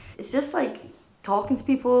 So it's just like talking to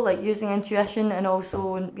people, like using intuition, and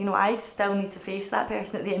also, you know, I still need to face that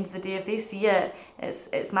person at the end of the day. If they see it,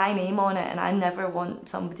 it's my name on it, and I never want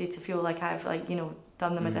somebody to feel like I've, like, you know,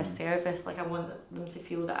 done them a disservice. Like, I want them to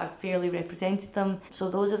feel that I've fairly represented them. So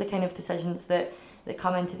those are the kind of decisions that that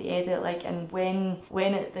come into the edit, like, and when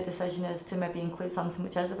the decision is to maybe include something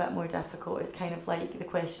which is a bit more difficult, it's kind of like the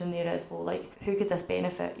question there is, well, like, who could this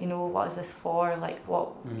benefit, you know, what is this for, like,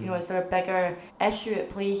 what, you know, is there a bigger issue at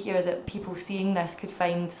play here that people seeing this could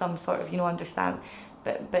find some sort of, you know, understand.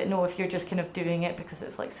 But no, if you're just kind of doing it because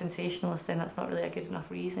it's like sensationalist, then that's not really a good enough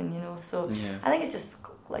reason, you know. So I think it's just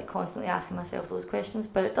like constantly asking myself those questions,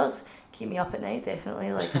 but it does keep me up at night,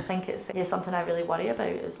 definitely. Like, I think it's something I really worry about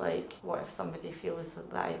is like, what if somebody feels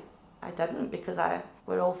that I didn't, because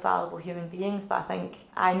we're all fallible human beings, but I think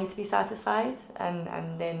I need to be satisfied,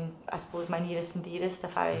 and then I suppose my nearest and dearest,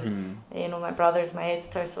 if you know, my brother's my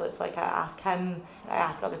editor, so it's like I ask him, I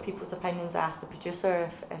ask other people's opinions, I ask the producer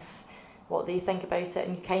if what they think about it,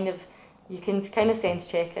 and you can kind of sense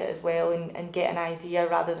check it as well and get an idea,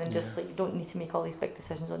 rather than just like, you don't need to make all these big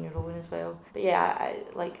decisions on your own as well. But yeah, I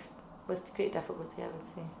like, with great difficulty, I would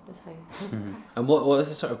say, is how. And what was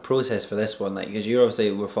the sort of process for this one? Like, because you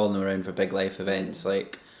obviously were following around for big life events,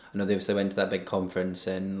 like, I know they obviously went to that big conference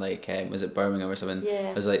in, like, was it Birmingham or something?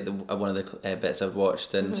 Yeah. It was like one of the bits I've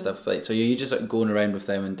watched and stuff. Like, so you just like going around with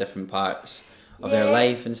them in different parts of their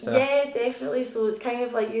life and stuff? Yeah, definitely. So it's kind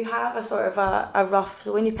of like you have a sort of a rough,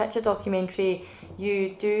 so when you pitch a documentary,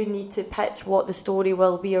 you do need to pitch what the story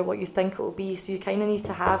will be or what you think it will be. So you kind of need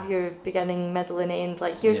to have your beginning, middle and end.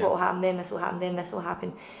 Like, here's what will happen, then this will happen, then this will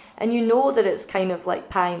happen. And you know that it's kind of like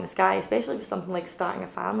pie in the sky, especially for something like starting a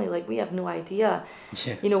family. Like, we have no idea,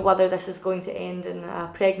 you know, whether this is going to end in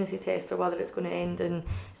a pregnancy test or whether it's going to end in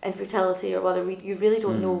infertility, or whether you really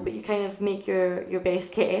don't know, but you kind of make your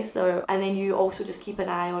best guess. And then you also just keep an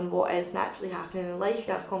eye on what is naturally happening in life.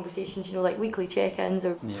 You have conversations, you know, like weekly check-ins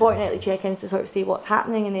or fortnightly check-ins to sort of see what's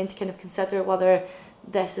happening, and then to kind of consider whether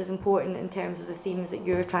this is important in terms of the themes that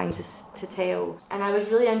you're trying to tell. And I was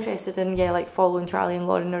really interested in like following Charlie and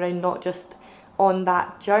Lauren around, not just on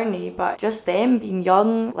that journey, but just them being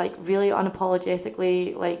young, like really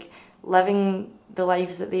unapologetically like living the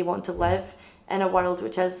lives that they want to live in a world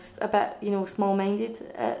which is a bit, you know, small-minded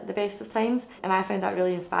at the best of times. And I found that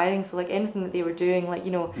really inspiring. So like anything that they were doing, like,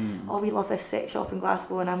 you know, oh, we love this sex shop in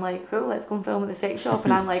Glasgow, and I'm like, cool, let's go and film at the sex shop.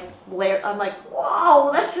 And I'm like, wow,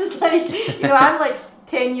 this is like, you know, I'm like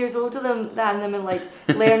 10 years older than them and like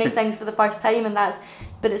learning things for the first time, and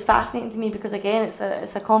but it's fascinating to me because again it's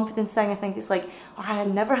a confidence thing. I think it's like, oh, I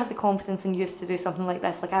had never had the confidence in youth to do something like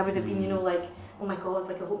this. Like, I would have been, you know, like, oh my god,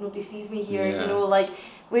 like, I hope nobody sees me here, you know, like,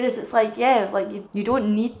 whereas it's like, like you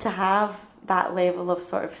don't need to have that level of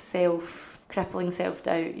sort of crippling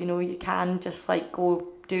self-doubt, you know. You can just like go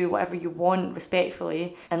do whatever you want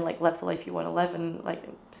respectfully and like live the life you want to live, and like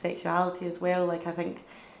sexuality as well. Like, I think,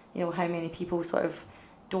 you know, how many people sort of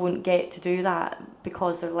don't get to do that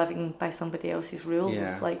because they're living by somebody else's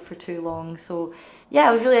rules like for too long. So yeah,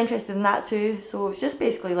 I was really interested in that too. So it's just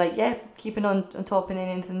basically like, keeping on top of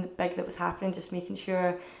anything big that was happening, just making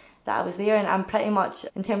sure that I was there. And I'm pretty much,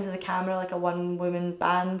 in terms of the camera, like a one-woman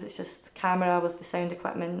band. It's just camera with the sound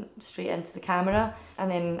equipment straight into the camera. And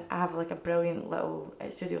then I have like a brilliant little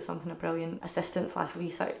a brilliant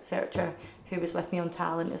assistant/researcher who was with me on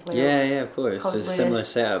talent as well. Yeah, of course. It's a similar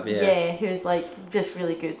setup, Yeah, who's like just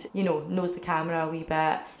really good, you know, knows the camera a wee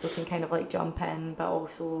bit, so can kind of like jump in, but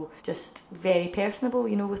also just very personable,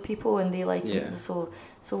 you know, with people, and they like him. So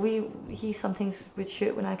he sometimes would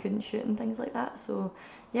shoot when I couldn't shoot and things like that. So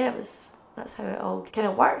yeah, that's how it all kind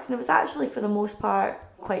of works. And it was actually, for the most part,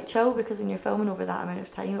 quite chill, because when you're filming over that amount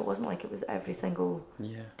of time, it wasn't like it was every single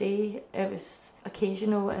day. It was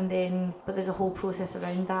occasional, but there's a whole process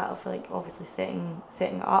around that of like obviously setting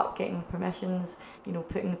it up, getting permissions, you know,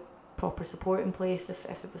 putting proper support in place if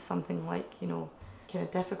it was something like, you know, kind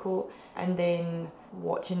of difficult, and then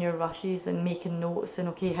watching your rushes and making notes and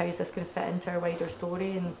okay, how is this going to fit into our wider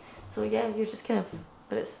story. And so you're just kind of,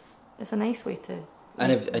 but it's a nice way to. And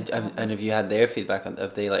have you had their feedback on,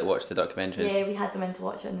 have they like watched the documentaries? Yeah, we had them in to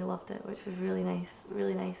watch it and they loved it, which was really nice,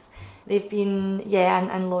 really nice. They've been,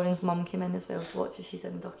 and Lauren's mum came in as well to watch it. She's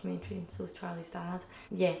in the documentary, and so is Charlie's dad.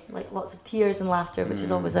 Yeah, like lots of tears and laughter, which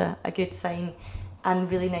is always a good sign, and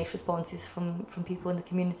really nice responses from people in the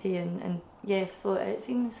community, and so it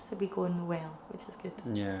seems to be going well, which is good.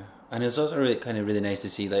 Yeah, and it's also really nice to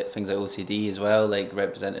see like things like OCD as well, like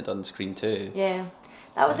represented on screen too. Yeah.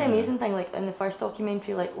 That was the amazing thing, like in the first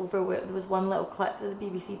documentary, like there was one little clip that the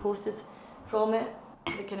BBC posted from it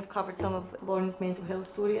that kind of covered some of Lauren's mental health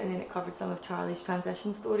story, and then it covered some of Charlie's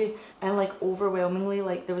transition story, and like overwhelmingly,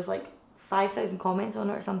 like there was like 5,000 comments on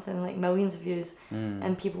it or something, and like millions of views,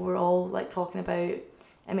 and people were all like talking about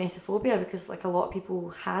emetophobia, because like a lot of people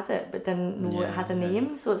had it but didn't know it had a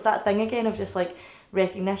name. So it's that thing again of just like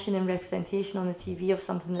recognition and representation on the TV of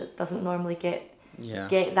something that doesn't normally get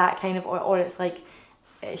get that kind of, or it's like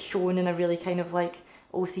it's shown in a really kind of like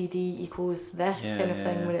OCD equals this kind of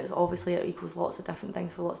thing, when it's obviously it equals lots of different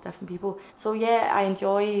things for lots of different people. So yeah, I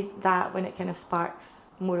enjoy that when it kind of sparks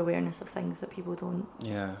more awareness of things that people don't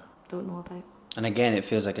know about. And again, it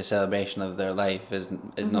feels like a celebration of their life. Is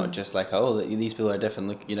not just like, oh, these people are different.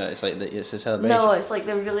 Look, it's like it's a celebration. No, it's like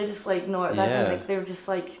they're really just like like they're just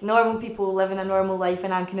like normal people living a normal life,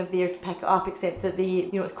 and I'm kind of there to pick it up. Except that they,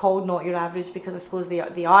 it's called Not Your Average because I suppose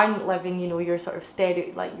they aren't living, your sort of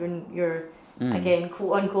steady, like your again,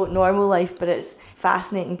 quote unquote normal life, but it's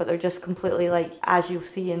fascinating. But they're just completely like, as you'll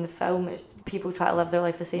see in the film, it's people try to live their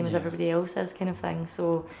life the same as everybody else is, kind of thing.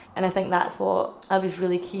 So, and I think that's what I was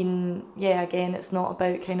really keen. Yeah, again, it's not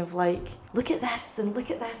about kind of like, look at this and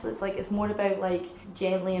look at this. It's like, it's more about like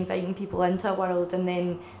gently inviting people into a world and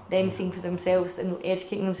then them seeing for themselves and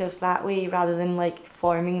educating themselves that way, rather than like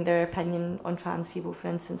forming their opinion on trans people, for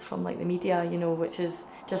instance, from like the media, which is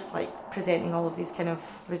just like presenting all of these kind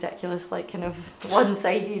of ridiculous, like kind of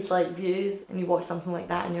one-sided like views. And you watch something like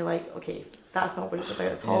that and you're like, okay, that's not what it's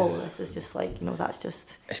about at all. This is just like, that's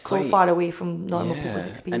just it's so far away from normal people's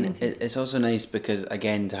experiences. And it's also nice because,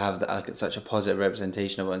 again, to have such a positive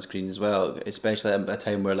representation of it on screen as well, especially at a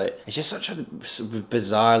time where like it's just such a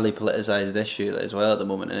bizarrely politicised issue as well at the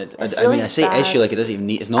moment. And I say issue like it doesn't even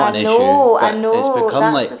need, it's not an issue. I know, it's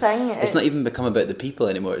become that's the thing. It's not even become about the people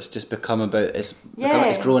anymore. It's just become about, it's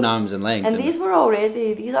grown arms and lengths. And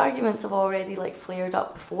these arguments have already like flared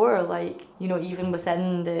up before, like, even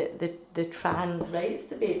within the trans rights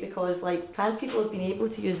debate, because like trans people have been able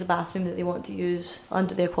to use the bathroom that they want to use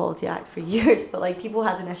under the Equality Act for years, but like people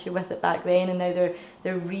had an issue with it back then, and now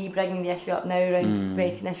they're re-bringing the issue up now around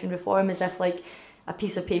recognition reform, as if like a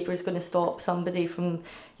piece of paper is going to stop somebody from,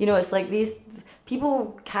 it's like these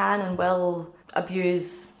people can and will abuse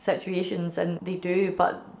situations, and they do,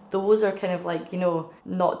 but those are kind of like,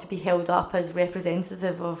 not to be held up as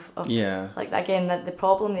representative of like, again, that the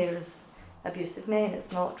problem there is abusive men,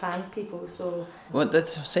 it's not trans people. So the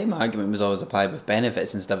same argument was always applied with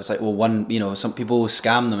benefits and stuff. It's like, well, some people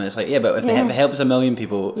scam them, and it's like, but if it helps a million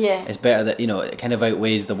people, it's better that, it kind of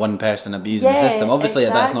outweighs the one person abusing the system. Obviously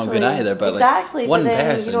that's not good either, but like one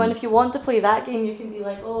person, and if you want to play that game, you can be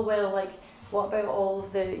like, oh well, like, what about all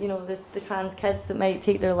of the the trans kids that might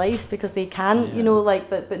take their lives because they can't,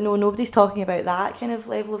 but no, nobody's talking about that kind of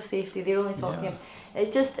level of safety. They're only talking it's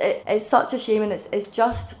just it's such a shame, and it's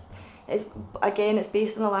just it's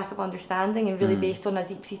based on a lack of understanding, and really based on a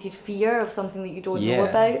deep-seated fear of something that you don't know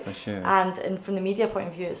about. For sure. And from the media point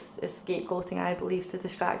of view, it's scapegoating, I believe, to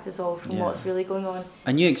distract us all from what's really going on.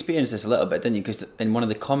 And you experienced this a little bit, didn't you? Because in one of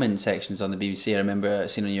the comment sections on the BBC, I remember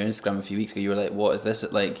seeing on your Instagram a few weeks ago, you were like, what is this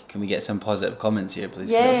like? Can we get some positive comments here, please?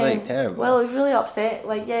 Because it was like terrible. Well, it was really upset.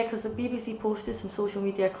 Like, because the BBC posted some social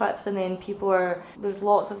media clips, and then there's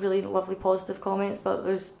lots of really lovely positive comments, but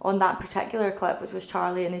there's, on that particular clip, which was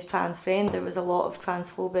Charlie and his trans friend, there was a lot of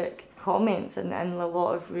transphobic comments and a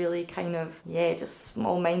lot of really kind of just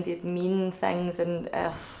small-minded, mean things, and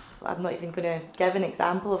I'm not even going to give an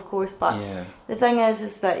example, of course, but the thing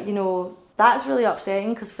is that that's really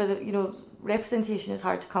upsetting, because for the representation is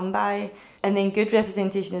hard to come by, and then good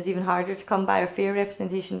representation is even harder to come by, or fair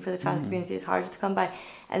representation for the trans community is harder to come by.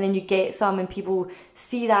 And then you get some, and people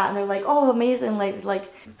see that and they're like, oh, amazing,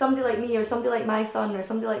 like somebody like me, or somebody like my son, or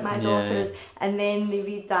somebody like my daughter is, and then they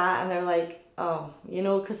read that and they're like, oh,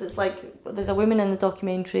 because it's like, there's a woman in the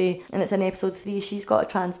documentary, and it's in episode 3, she's got a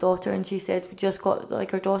trans daughter, and she said we just got, like,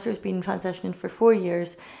 her daughter's been transitioning for 4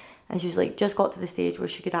 years, and she's like just got to the stage where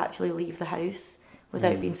she could actually leave the house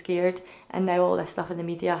without being scared, and now all this stuff in the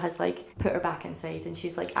media has like put her back inside, and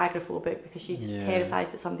she's like agoraphobic because she's terrified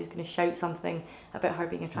that somebody's going to shout something about her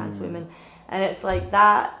being a trans woman. And it's like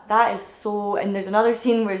that is so. And there's another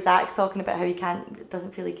scene where Zach's talking about how he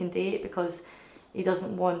doesn't feel he can date because he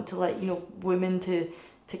doesn't want to let women to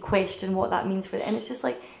question what that means for them. And it's just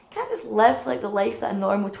like, can't just live like the life that a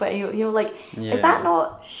normal 20-year-old, is that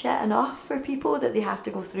not shit enough for people that they have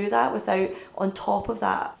to go through that without, on top of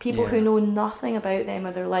that, people who know nothing about them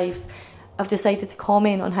or their lives have decided to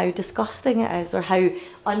comment on how disgusting it is or how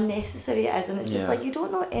unnecessary it is, and it's just like, you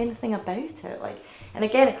don't know anything about it. Like, and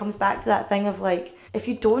again, it comes back to that thing of like, if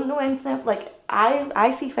you don't know anything, like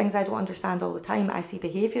I see things I don't understand all the time. I see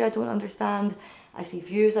behaviour I don't understand. I see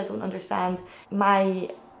views I don't understand. My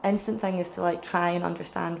instant thing is to like try and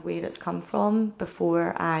understand where it's come from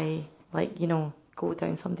before I go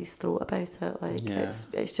down somebody's throat about it. Like,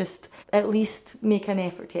 it's just, at least make an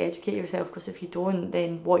effort to educate yourself, because if you don't,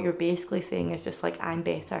 then what you're basically saying is just like, I'm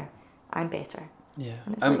better. Yeah,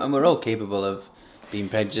 and we're all capable of being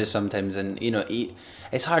prejudiced sometimes, and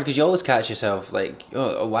it's hard because you always catch yourself like,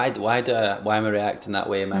 oh, why am I reacting that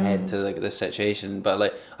way in my head to like this situation? But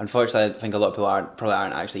like, unfortunately, I think a lot of people probably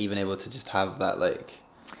aren't actually even able to just have that like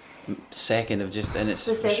second of just, and it's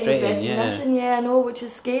the frustrating. Yeah, I know, which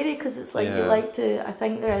is scary because it's like you like to. I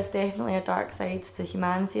think there is definitely a dark side to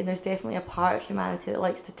humanity, and there's definitely a part of humanity that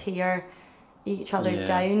likes to tear each other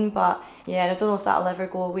down. But I don't know if that'll ever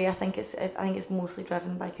go away. I think it's mostly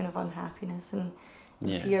driven by kind of unhappiness and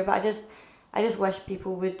fear. But I just wish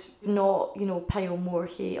people would not pile more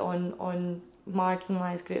hate on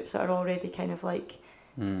marginalised groups that are already kind of like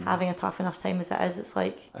having a tough enough time as it is. It's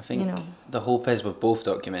like, I think the hope is with both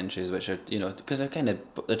documentaries, which are because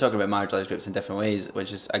they're talking about marginalised groups in different ways,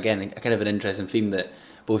 which is again kind of an interesting theme that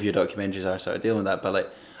both your documentaries are sort of dealing with that. But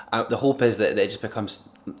like the hope is that it just becomes,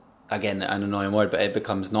 again, an annoying word, but it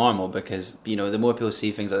becomes normal, because the more people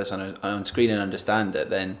see things like this on screen and understand it,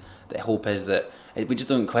 then the hope is that we just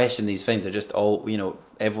don't question these things. They're just all,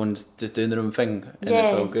 everyone's just doing their own thing, and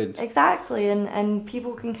it's all good. Exactly, and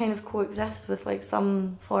people can kind of coexist with like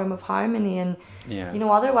some form of harmony, and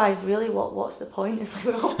otherwise, really, what's the point? It's like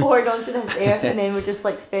we're all born onto this earth, and then we just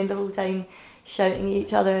like spend the whole time shouting at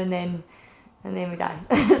each other, and then we die.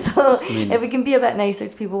 So if we can be a bit nicer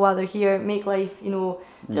to people while they're here, make life,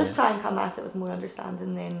 just try and come at it with more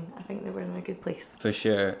understanding, then I think that we're in a good place. For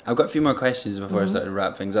sure. I've got a few more questions before I start to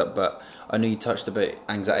wrap things up, but I know you touched about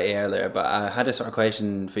anxiety earlier, but I had a sort of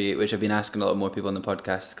question for you, which I've been asking a lot more people on the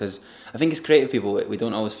podcast, because I think as creative people, we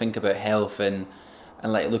don't always think about health and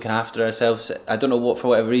like looking after ourselves. I don't know what, for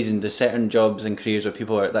whatever reason, there's certain jobs and careers where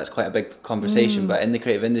people that's quite a big conversation, but in the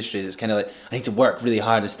creative industries, it's kind of like, I need to work really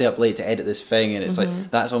hard and stay up late to edit this thing, and it's like,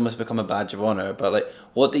 that's almost become a badge of honour. But like,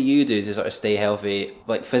 what do you do to sort of stay healthy,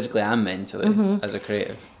 like physically and mentally, as a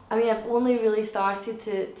creative? I mean, I've only really started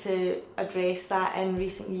to address that in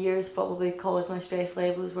recent years, probably because my stress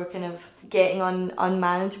levels were kind of getting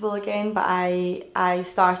unmanageable again, but I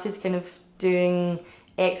started kind of doing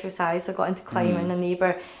exercise. So I got into climbing. A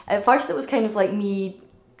neighbour, at first it was kind of like me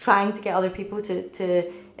trying to get other people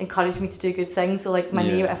to encourage me to do good things. So like my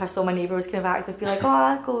neighbour, if I saw my neighbour was kind of active, be like, oh,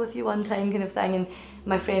 I'll go with you one time kind of thing. And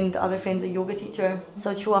my other friend's a yoga teacher,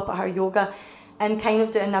 so I'd show up at her yoga and kind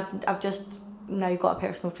of do it. And I've just now got a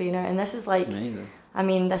personal trainer, and this is like amazing. I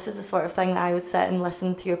mean, this is the sort of thing that I would sit and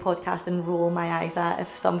listen to your podcast and roll my eyes at if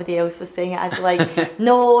somebody else was saying it. I'd be like,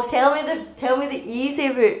 no, tell me the easy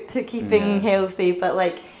route to keeping healthy. But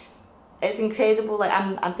like, it's incredible. Like,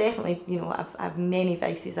 I'm definitely, I have many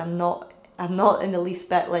vices. I'm not in the least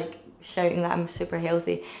bit like shouting that I'm super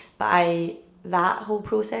healthy. But that whole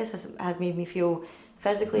process has made me feel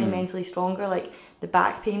physically and mentally stronger. Like the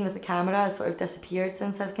back pain with the camera has sort of disappeared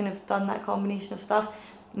since I've kind of done that combination of stuff.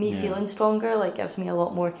 Me feeling stronger like gives me a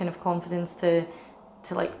lot more kind of confidence to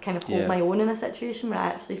like kind of hold my own in a situation where I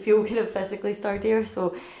actually feel kind of physically sturdier.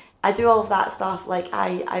 So I do all of that stuff. Like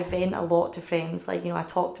I vent a lot to friends. Like, I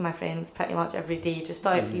talk to my friends pretty much every day, just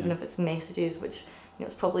even if it's messages, which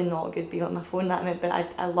it's probably not good being on my phone that minute, but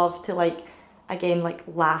I love to like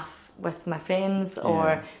laugh with my friends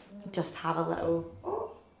or just have a little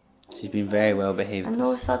She's been very well behaved. I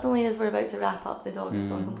know, suddenly as we're about to wrap up, the dog has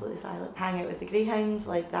gone completely silent. Hang out with the greyhound,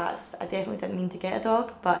 I definitely didn't mean to get a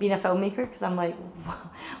dog, but being a filmmaker, because I'm like,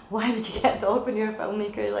 why would you get a dog when you're a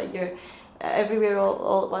filmmaker? Like, you're everywhere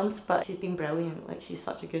all at once. But she's been brilliant. Like, she's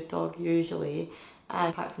such a good dog usually,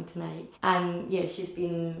 and apart from tonight. And she's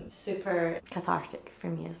been super cathartic for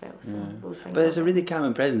me as well. So those things. But it's a really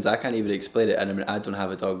calming presence. I can't even explain it. And I mean, I don't have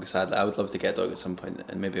a dog, sadly. I would love to get a dog at some point,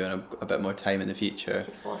 and maybe on a bit more time in the future. You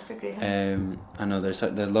should foster greyhounds. I know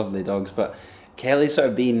they're lovely dogs, but Kelly's sort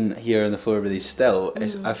of been here on the floor really still.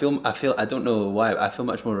 I feel I don't know why, but I feel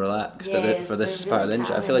much more relaxed for this part of the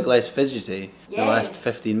interview. I feel like less fidgety the last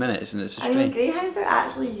 15 minutes, and it's a strange. I mean, greyhounds are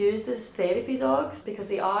actually used as therapy dogs because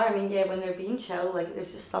they are. I mean, when they're being chill, like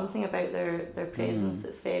there's just something about their presence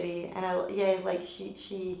that's very. And like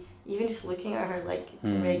she even just looking at her like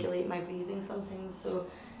can regulate my breathing sometimes. So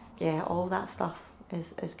all that stuff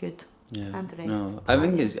is good. Yeah. And the rest. No, I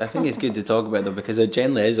think it's good to talk about though, because it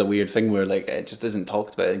generally is a weird thing where like it just isn't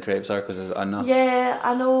talked about in creative circles enough. Yeah,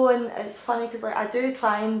 I know, and it's funny because like I do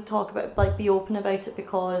try and talk about, like, be open about it,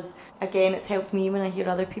 because again it's helped me when I hear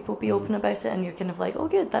other people be open about it, and you're kind of like, oh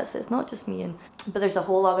good, it's not just me. But there's a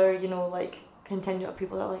whole other like contingent of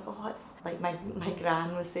people that are like, oh, it's like my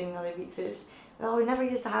gran was saying the other week that we never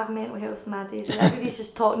used to have mental health in my days, and everybody's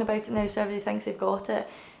just talking about it now, so everybody thinks they've got it.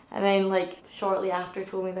 And then like shortly after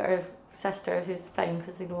told me that her sister, who's fine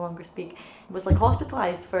because they no longer speak, was like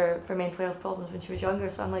hospitalised for mental health problems when she was younger.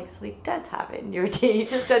 So I'm like, so they did have it in your day, you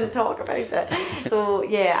just didn't talk about it. So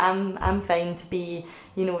yeah, I'm fine to be,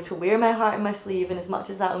 you know, to wear my heart in my sleeve, and as much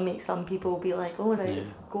as that will make some people be like, oh right,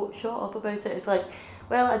 go shut up about it, it's like,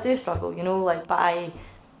 well, I do struggle, you know, like, but I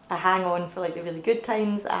hang on for like the really good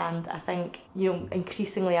times, and I think, you know,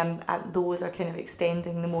 increasingly those are kind of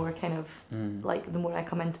extending the more kind of like the more I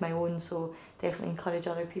come into my own. So definitely encourage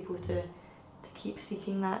other people to keep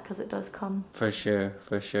seeking that, because it does come. For sure.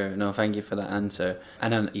 No, thank you for that answer.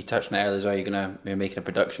 And then you touched on it earlier as well, you're making a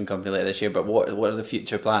production company later this year, but what are the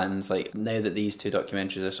future plans, like now that these 2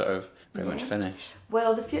 documentaries are sort of pretty much finished?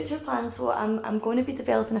 Well, the future plans, so I'm going to be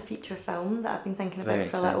developing a feature film that I've been thinking about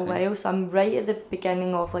for a little while. So I'm right at the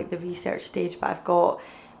beginning of like the research stage, but I've got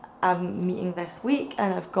a meeting this week,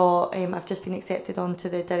 and I've got I've just been accepted onto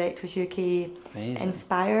the Directors UK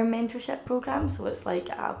Inspire mentorship programme. So it's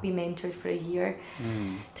like I'll be mentored for a year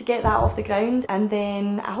to get that off the ground, and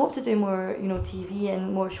then I hope to do more, you know, TV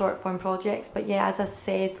and more short form projects. But yeah, as I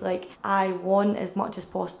said, like I want as much as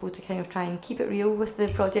possible to kind of try and keep it real with the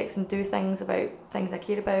projects and do things about things I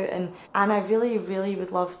care about, and I really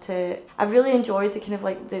would love to. I've really enjoyed the kind of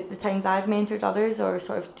like the times I've mentored others, or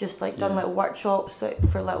sort of just like done little workshops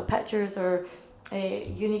for little pictures or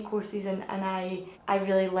uni courses, and I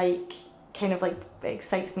really like, kind of like, it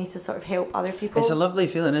excites me to sort of help other people. It's a lovely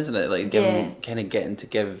feeling, isn't it? Like getting to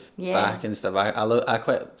give back and stuff. I lot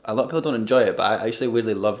of people don't enjoy it, but I actually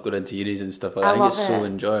really love going into unis and stuff like that. I think it's so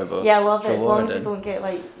enjoyable. Yeah, I love it. As long as they don't get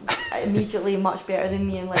like immediately much better than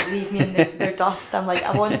me and like leave me in their dust. I'm like,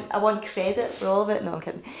 I want credit for all of it. No, I'm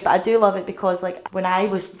kidding. But I do love it because like when I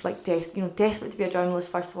was like desperate to be a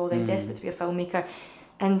journalist first of all, then desperate to be a filmmaker.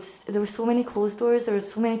 And there were so many closed doors. There were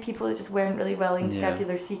so many people that just weren't really willing to give you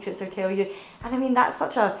their secrets or tell you. And I mean, that's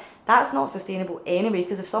not sustainable anyway.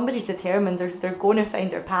 Because if somebody's determined, they're going to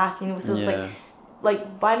find their path. You know, so it's like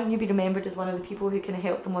why don't you be remembered as one of the people who can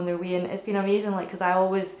help them on their way? And it's been amazing. Like, because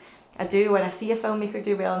I do when I see a filmmaker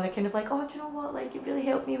do well, and they're kind of like, oh, do you know what? Like, it really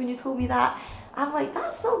helped me when you told me that. I'm like,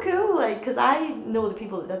 that's so cool. Like, because I know the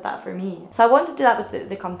people that did that for me. So I want to do that with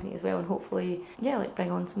the company as well, and hopefully, like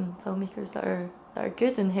bring on some filmmakers that are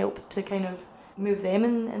good and help to kind of move them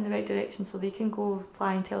in the right direction so they can go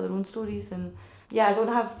fly and tell their own stories. And yeah, I don't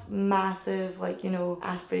have massive like, you know,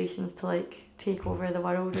 aspirations to like take over the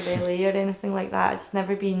world or LA or anything like that. It's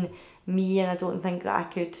never been me, and I don't think that I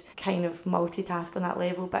could kind of multitask on that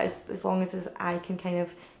level. But as long as I can kind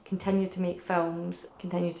of continue to make films,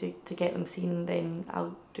 continue to get them seen, then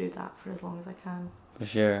I'll do that for as long as I can. For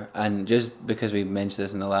sure. And just because we mentioned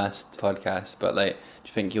this in the last podcast, but like, do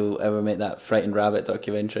you think you'll ever make that Frightened Rabbit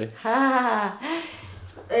documentary? I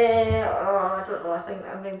don't know. I think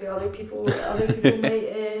that maybe other people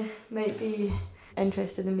might be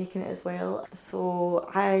interested in making it as well. So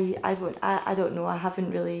I don't know. I haven't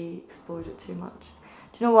really explored it too much.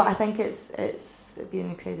 Do you know what? I think it'd be an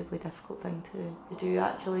incredibly difficult thing to do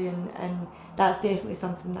actually, and that's definitely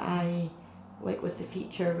something that I like with the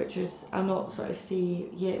feature, which is, I'll not sort of say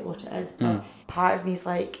yet what it is, but part of me is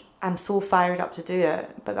like, I'm so fired up to do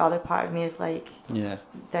it, but the other part of me is like,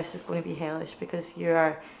 this is going to be hellish because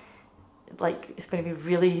you're like, it's going to be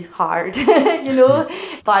really hard, you know,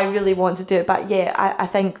 but I really want to do it. But yeah, I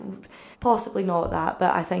think possibly not that,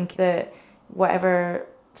 but I think that whatever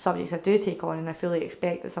subjects I do take on, and I fully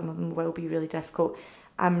expect that some of them will be really difficult,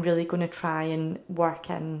 I'm really going to try and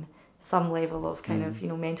work in some level of kind of, you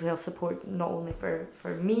know, mental health support, not only for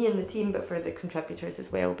me and the team, but for the contributors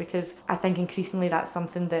as well, because I think increasingly that's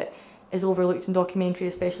something that is overlooked in documentary,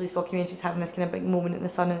 especially documentaries having this kind of big moment in the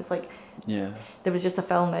sun. And it's like, there was just a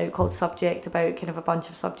film out called Subject about kind of a bunch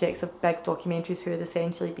of subjects of big documentaries who had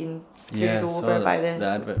essentially been screwed over by the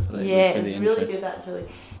advert for that. It's really good actually.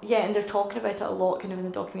 Yeah, and they're talking about it a lot kind of in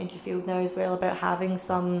the documentary field now as well, about having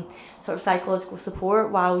some sort of psychological support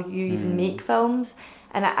while you even make films.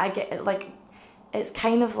 And I get it, like, it's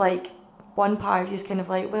kind of like, one part of you is kind of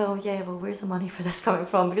like, well, where's the money for this coming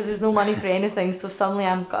from? Because there's no money for anything, so suddenly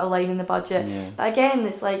I've got a line in the budget. But again,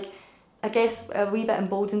 it's like, I guess a wee bit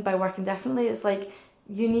emboldened by working differently, it's like,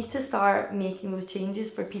 you need to start making those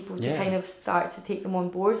changes for people to kind of start to take them on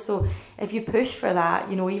board. So if you push for that,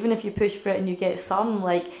 you know, even if you push for it and you get some,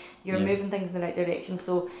 like, you're moving things in the right direction.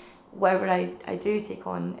 So whatever I do take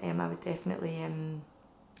on, I would definitely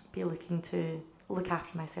be looking to look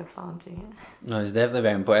after myself while I'm doing it. No, it's definitely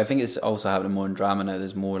very important. I think it's also happening more in drama now.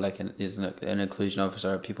 There's more like an inclusion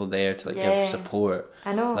officer, people there to like give support.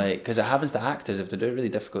 I know. Like, because it happens to actors if they do a really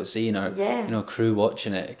difficult scene or crew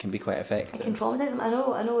watching it, it can be quite effective. It can traumatize them. I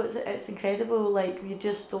know. It's incredible. Like, you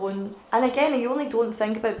just don't. And again, you only don't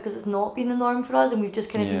think about it because it's not been the norm for us, and we've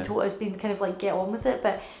just kind of been told it's been kind of like get on with it.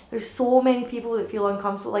 But there's so many people that feel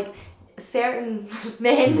uncomfortable. Like, certain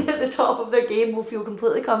men at the top of their game will feel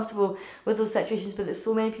completely comfortable with those situations, but there's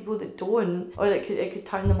so many people that don't, or that it could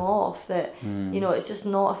turn them off, that it's just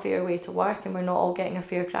not a fair way to work, and we're not all getting a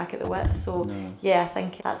fair crack at the whip. So I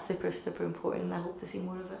think that's super, super important, and I hope to see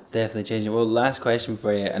more of it. Definitely changing. Well, last question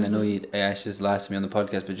for you, and I know I asked this last time on the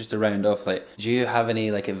podcast, but just to round off, like, do you have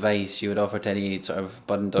any like advice you would offer to any sort of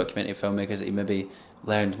budding documentary filmmakers that you maybe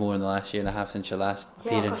learned more in the last year and a half since your last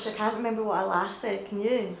appearance? Gosh, I can't remember what I last said. Can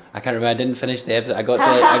you? I can't remember. I didn't finish the episode. I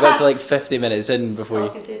got to like 50 minutes in before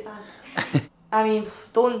Talking too fast. I mean,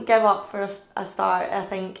 don't give up for a start. I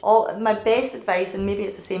think my best advice, and maybe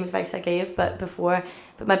it's the same advice I gave before,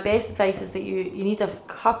 but my best advice is that you need a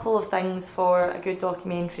couple of things for a good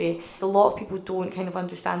documentary. A lot of people don't kind of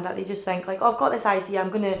understand that. They just think like, oh, I've got this idea, I'm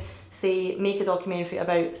going to say make a documentary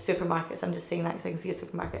about supermarkets. I'm just saying that because I can see a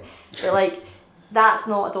supermarket. But like, that's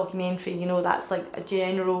not a documentary, that's like a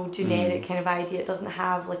generic kind of idea. It doesn't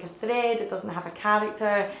have like a thread, it doesn't have a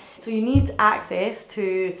character. So you need access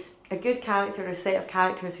to a good character or a set of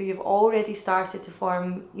characters who you've already started to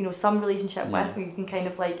form, some relationship with, where you can kind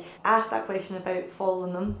of like ask that question about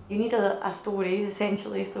following them. You need a story,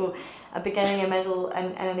 essentially, so a beginning, a middle,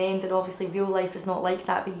 and an end. And obviously real life is not like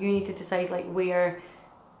that, but you need to decide like where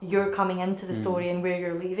you're coming into the story and where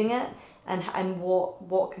you're leaving it, and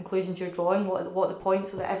what conclusions you're drawing, what the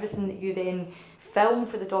points, so that everything that you then film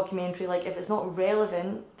for the documentary, like if it's not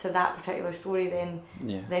relevant to that particular story, then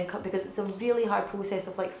because it's a really hard process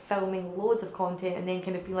of like filming loads of content and then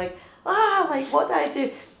kind of being like, like what do I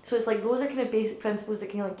do? So it's like those are kind of basic principles that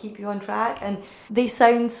can like keep you on track, and they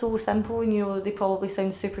sound so simple, and they probably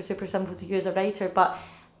sound super, super simple to you as a writer, but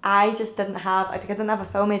I didn't have a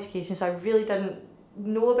film education, so I really didn't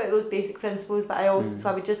know about those basic principles. But I also so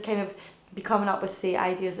I would just kind of be coming up with, say,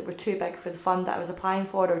 ideas that were too big for the fund that I was applying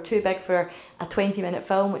for, or too big for a 20-minute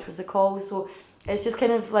film, which was the call. So it's just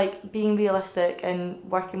kind of like being realistic and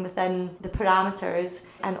working within the parameters,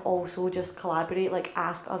 and also just collaborate, like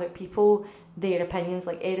ask other people their opinions.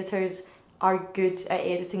 Like, editors are good at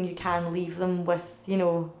editing. You can leave them with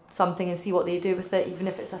something and see what they do with it, even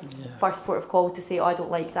if it's a first port of call to say, oh, I don't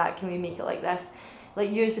like that, can we make it like this? Like,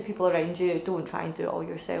 use the people around you. Don't try and do it all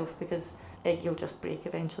yourself, because you'll just break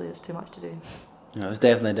eventually. There's too much to do. No, it was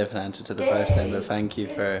definitely a different answer to the first time, but thank you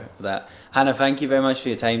for that. Hannah, thank you very much for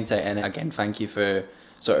your time today, and again, thank you for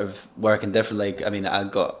sort of working differently. I mean, I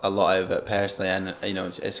got a lot out of it personally, and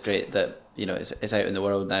it's great that it's out in the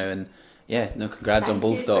world now, and congrats on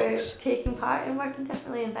both docs. Thank you for taking part in working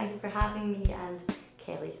differently, and thank you for having me and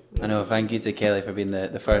Kelly. I know, thank you to Kelly for being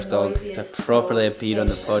the first dog to properly appear on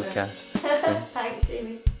the podcast. Thanks,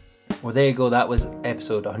 Jamie. Well, there you go. That was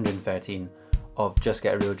episode 113 of Just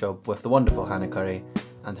Get a Real Job with the wonderful Hannah Currie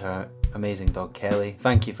and her amazing dog Kelly.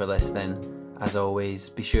 Thank you for listening. As always,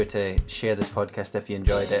 be sure to share this podcast if you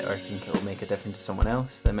enjoyed it, or think it will make a difference to someone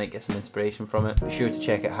else that might get some inspiration from it. Be sure to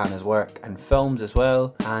check out Hannah's work and films as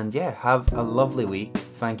well. And have a lovely week.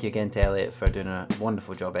 Thank you again to Elliot for doing a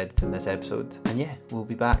wonderful job editing this episode. And we'll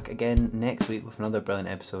be back again next week with another brilliant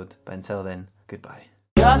episode. But until then, goodbye.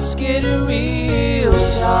 Just get a real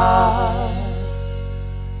job.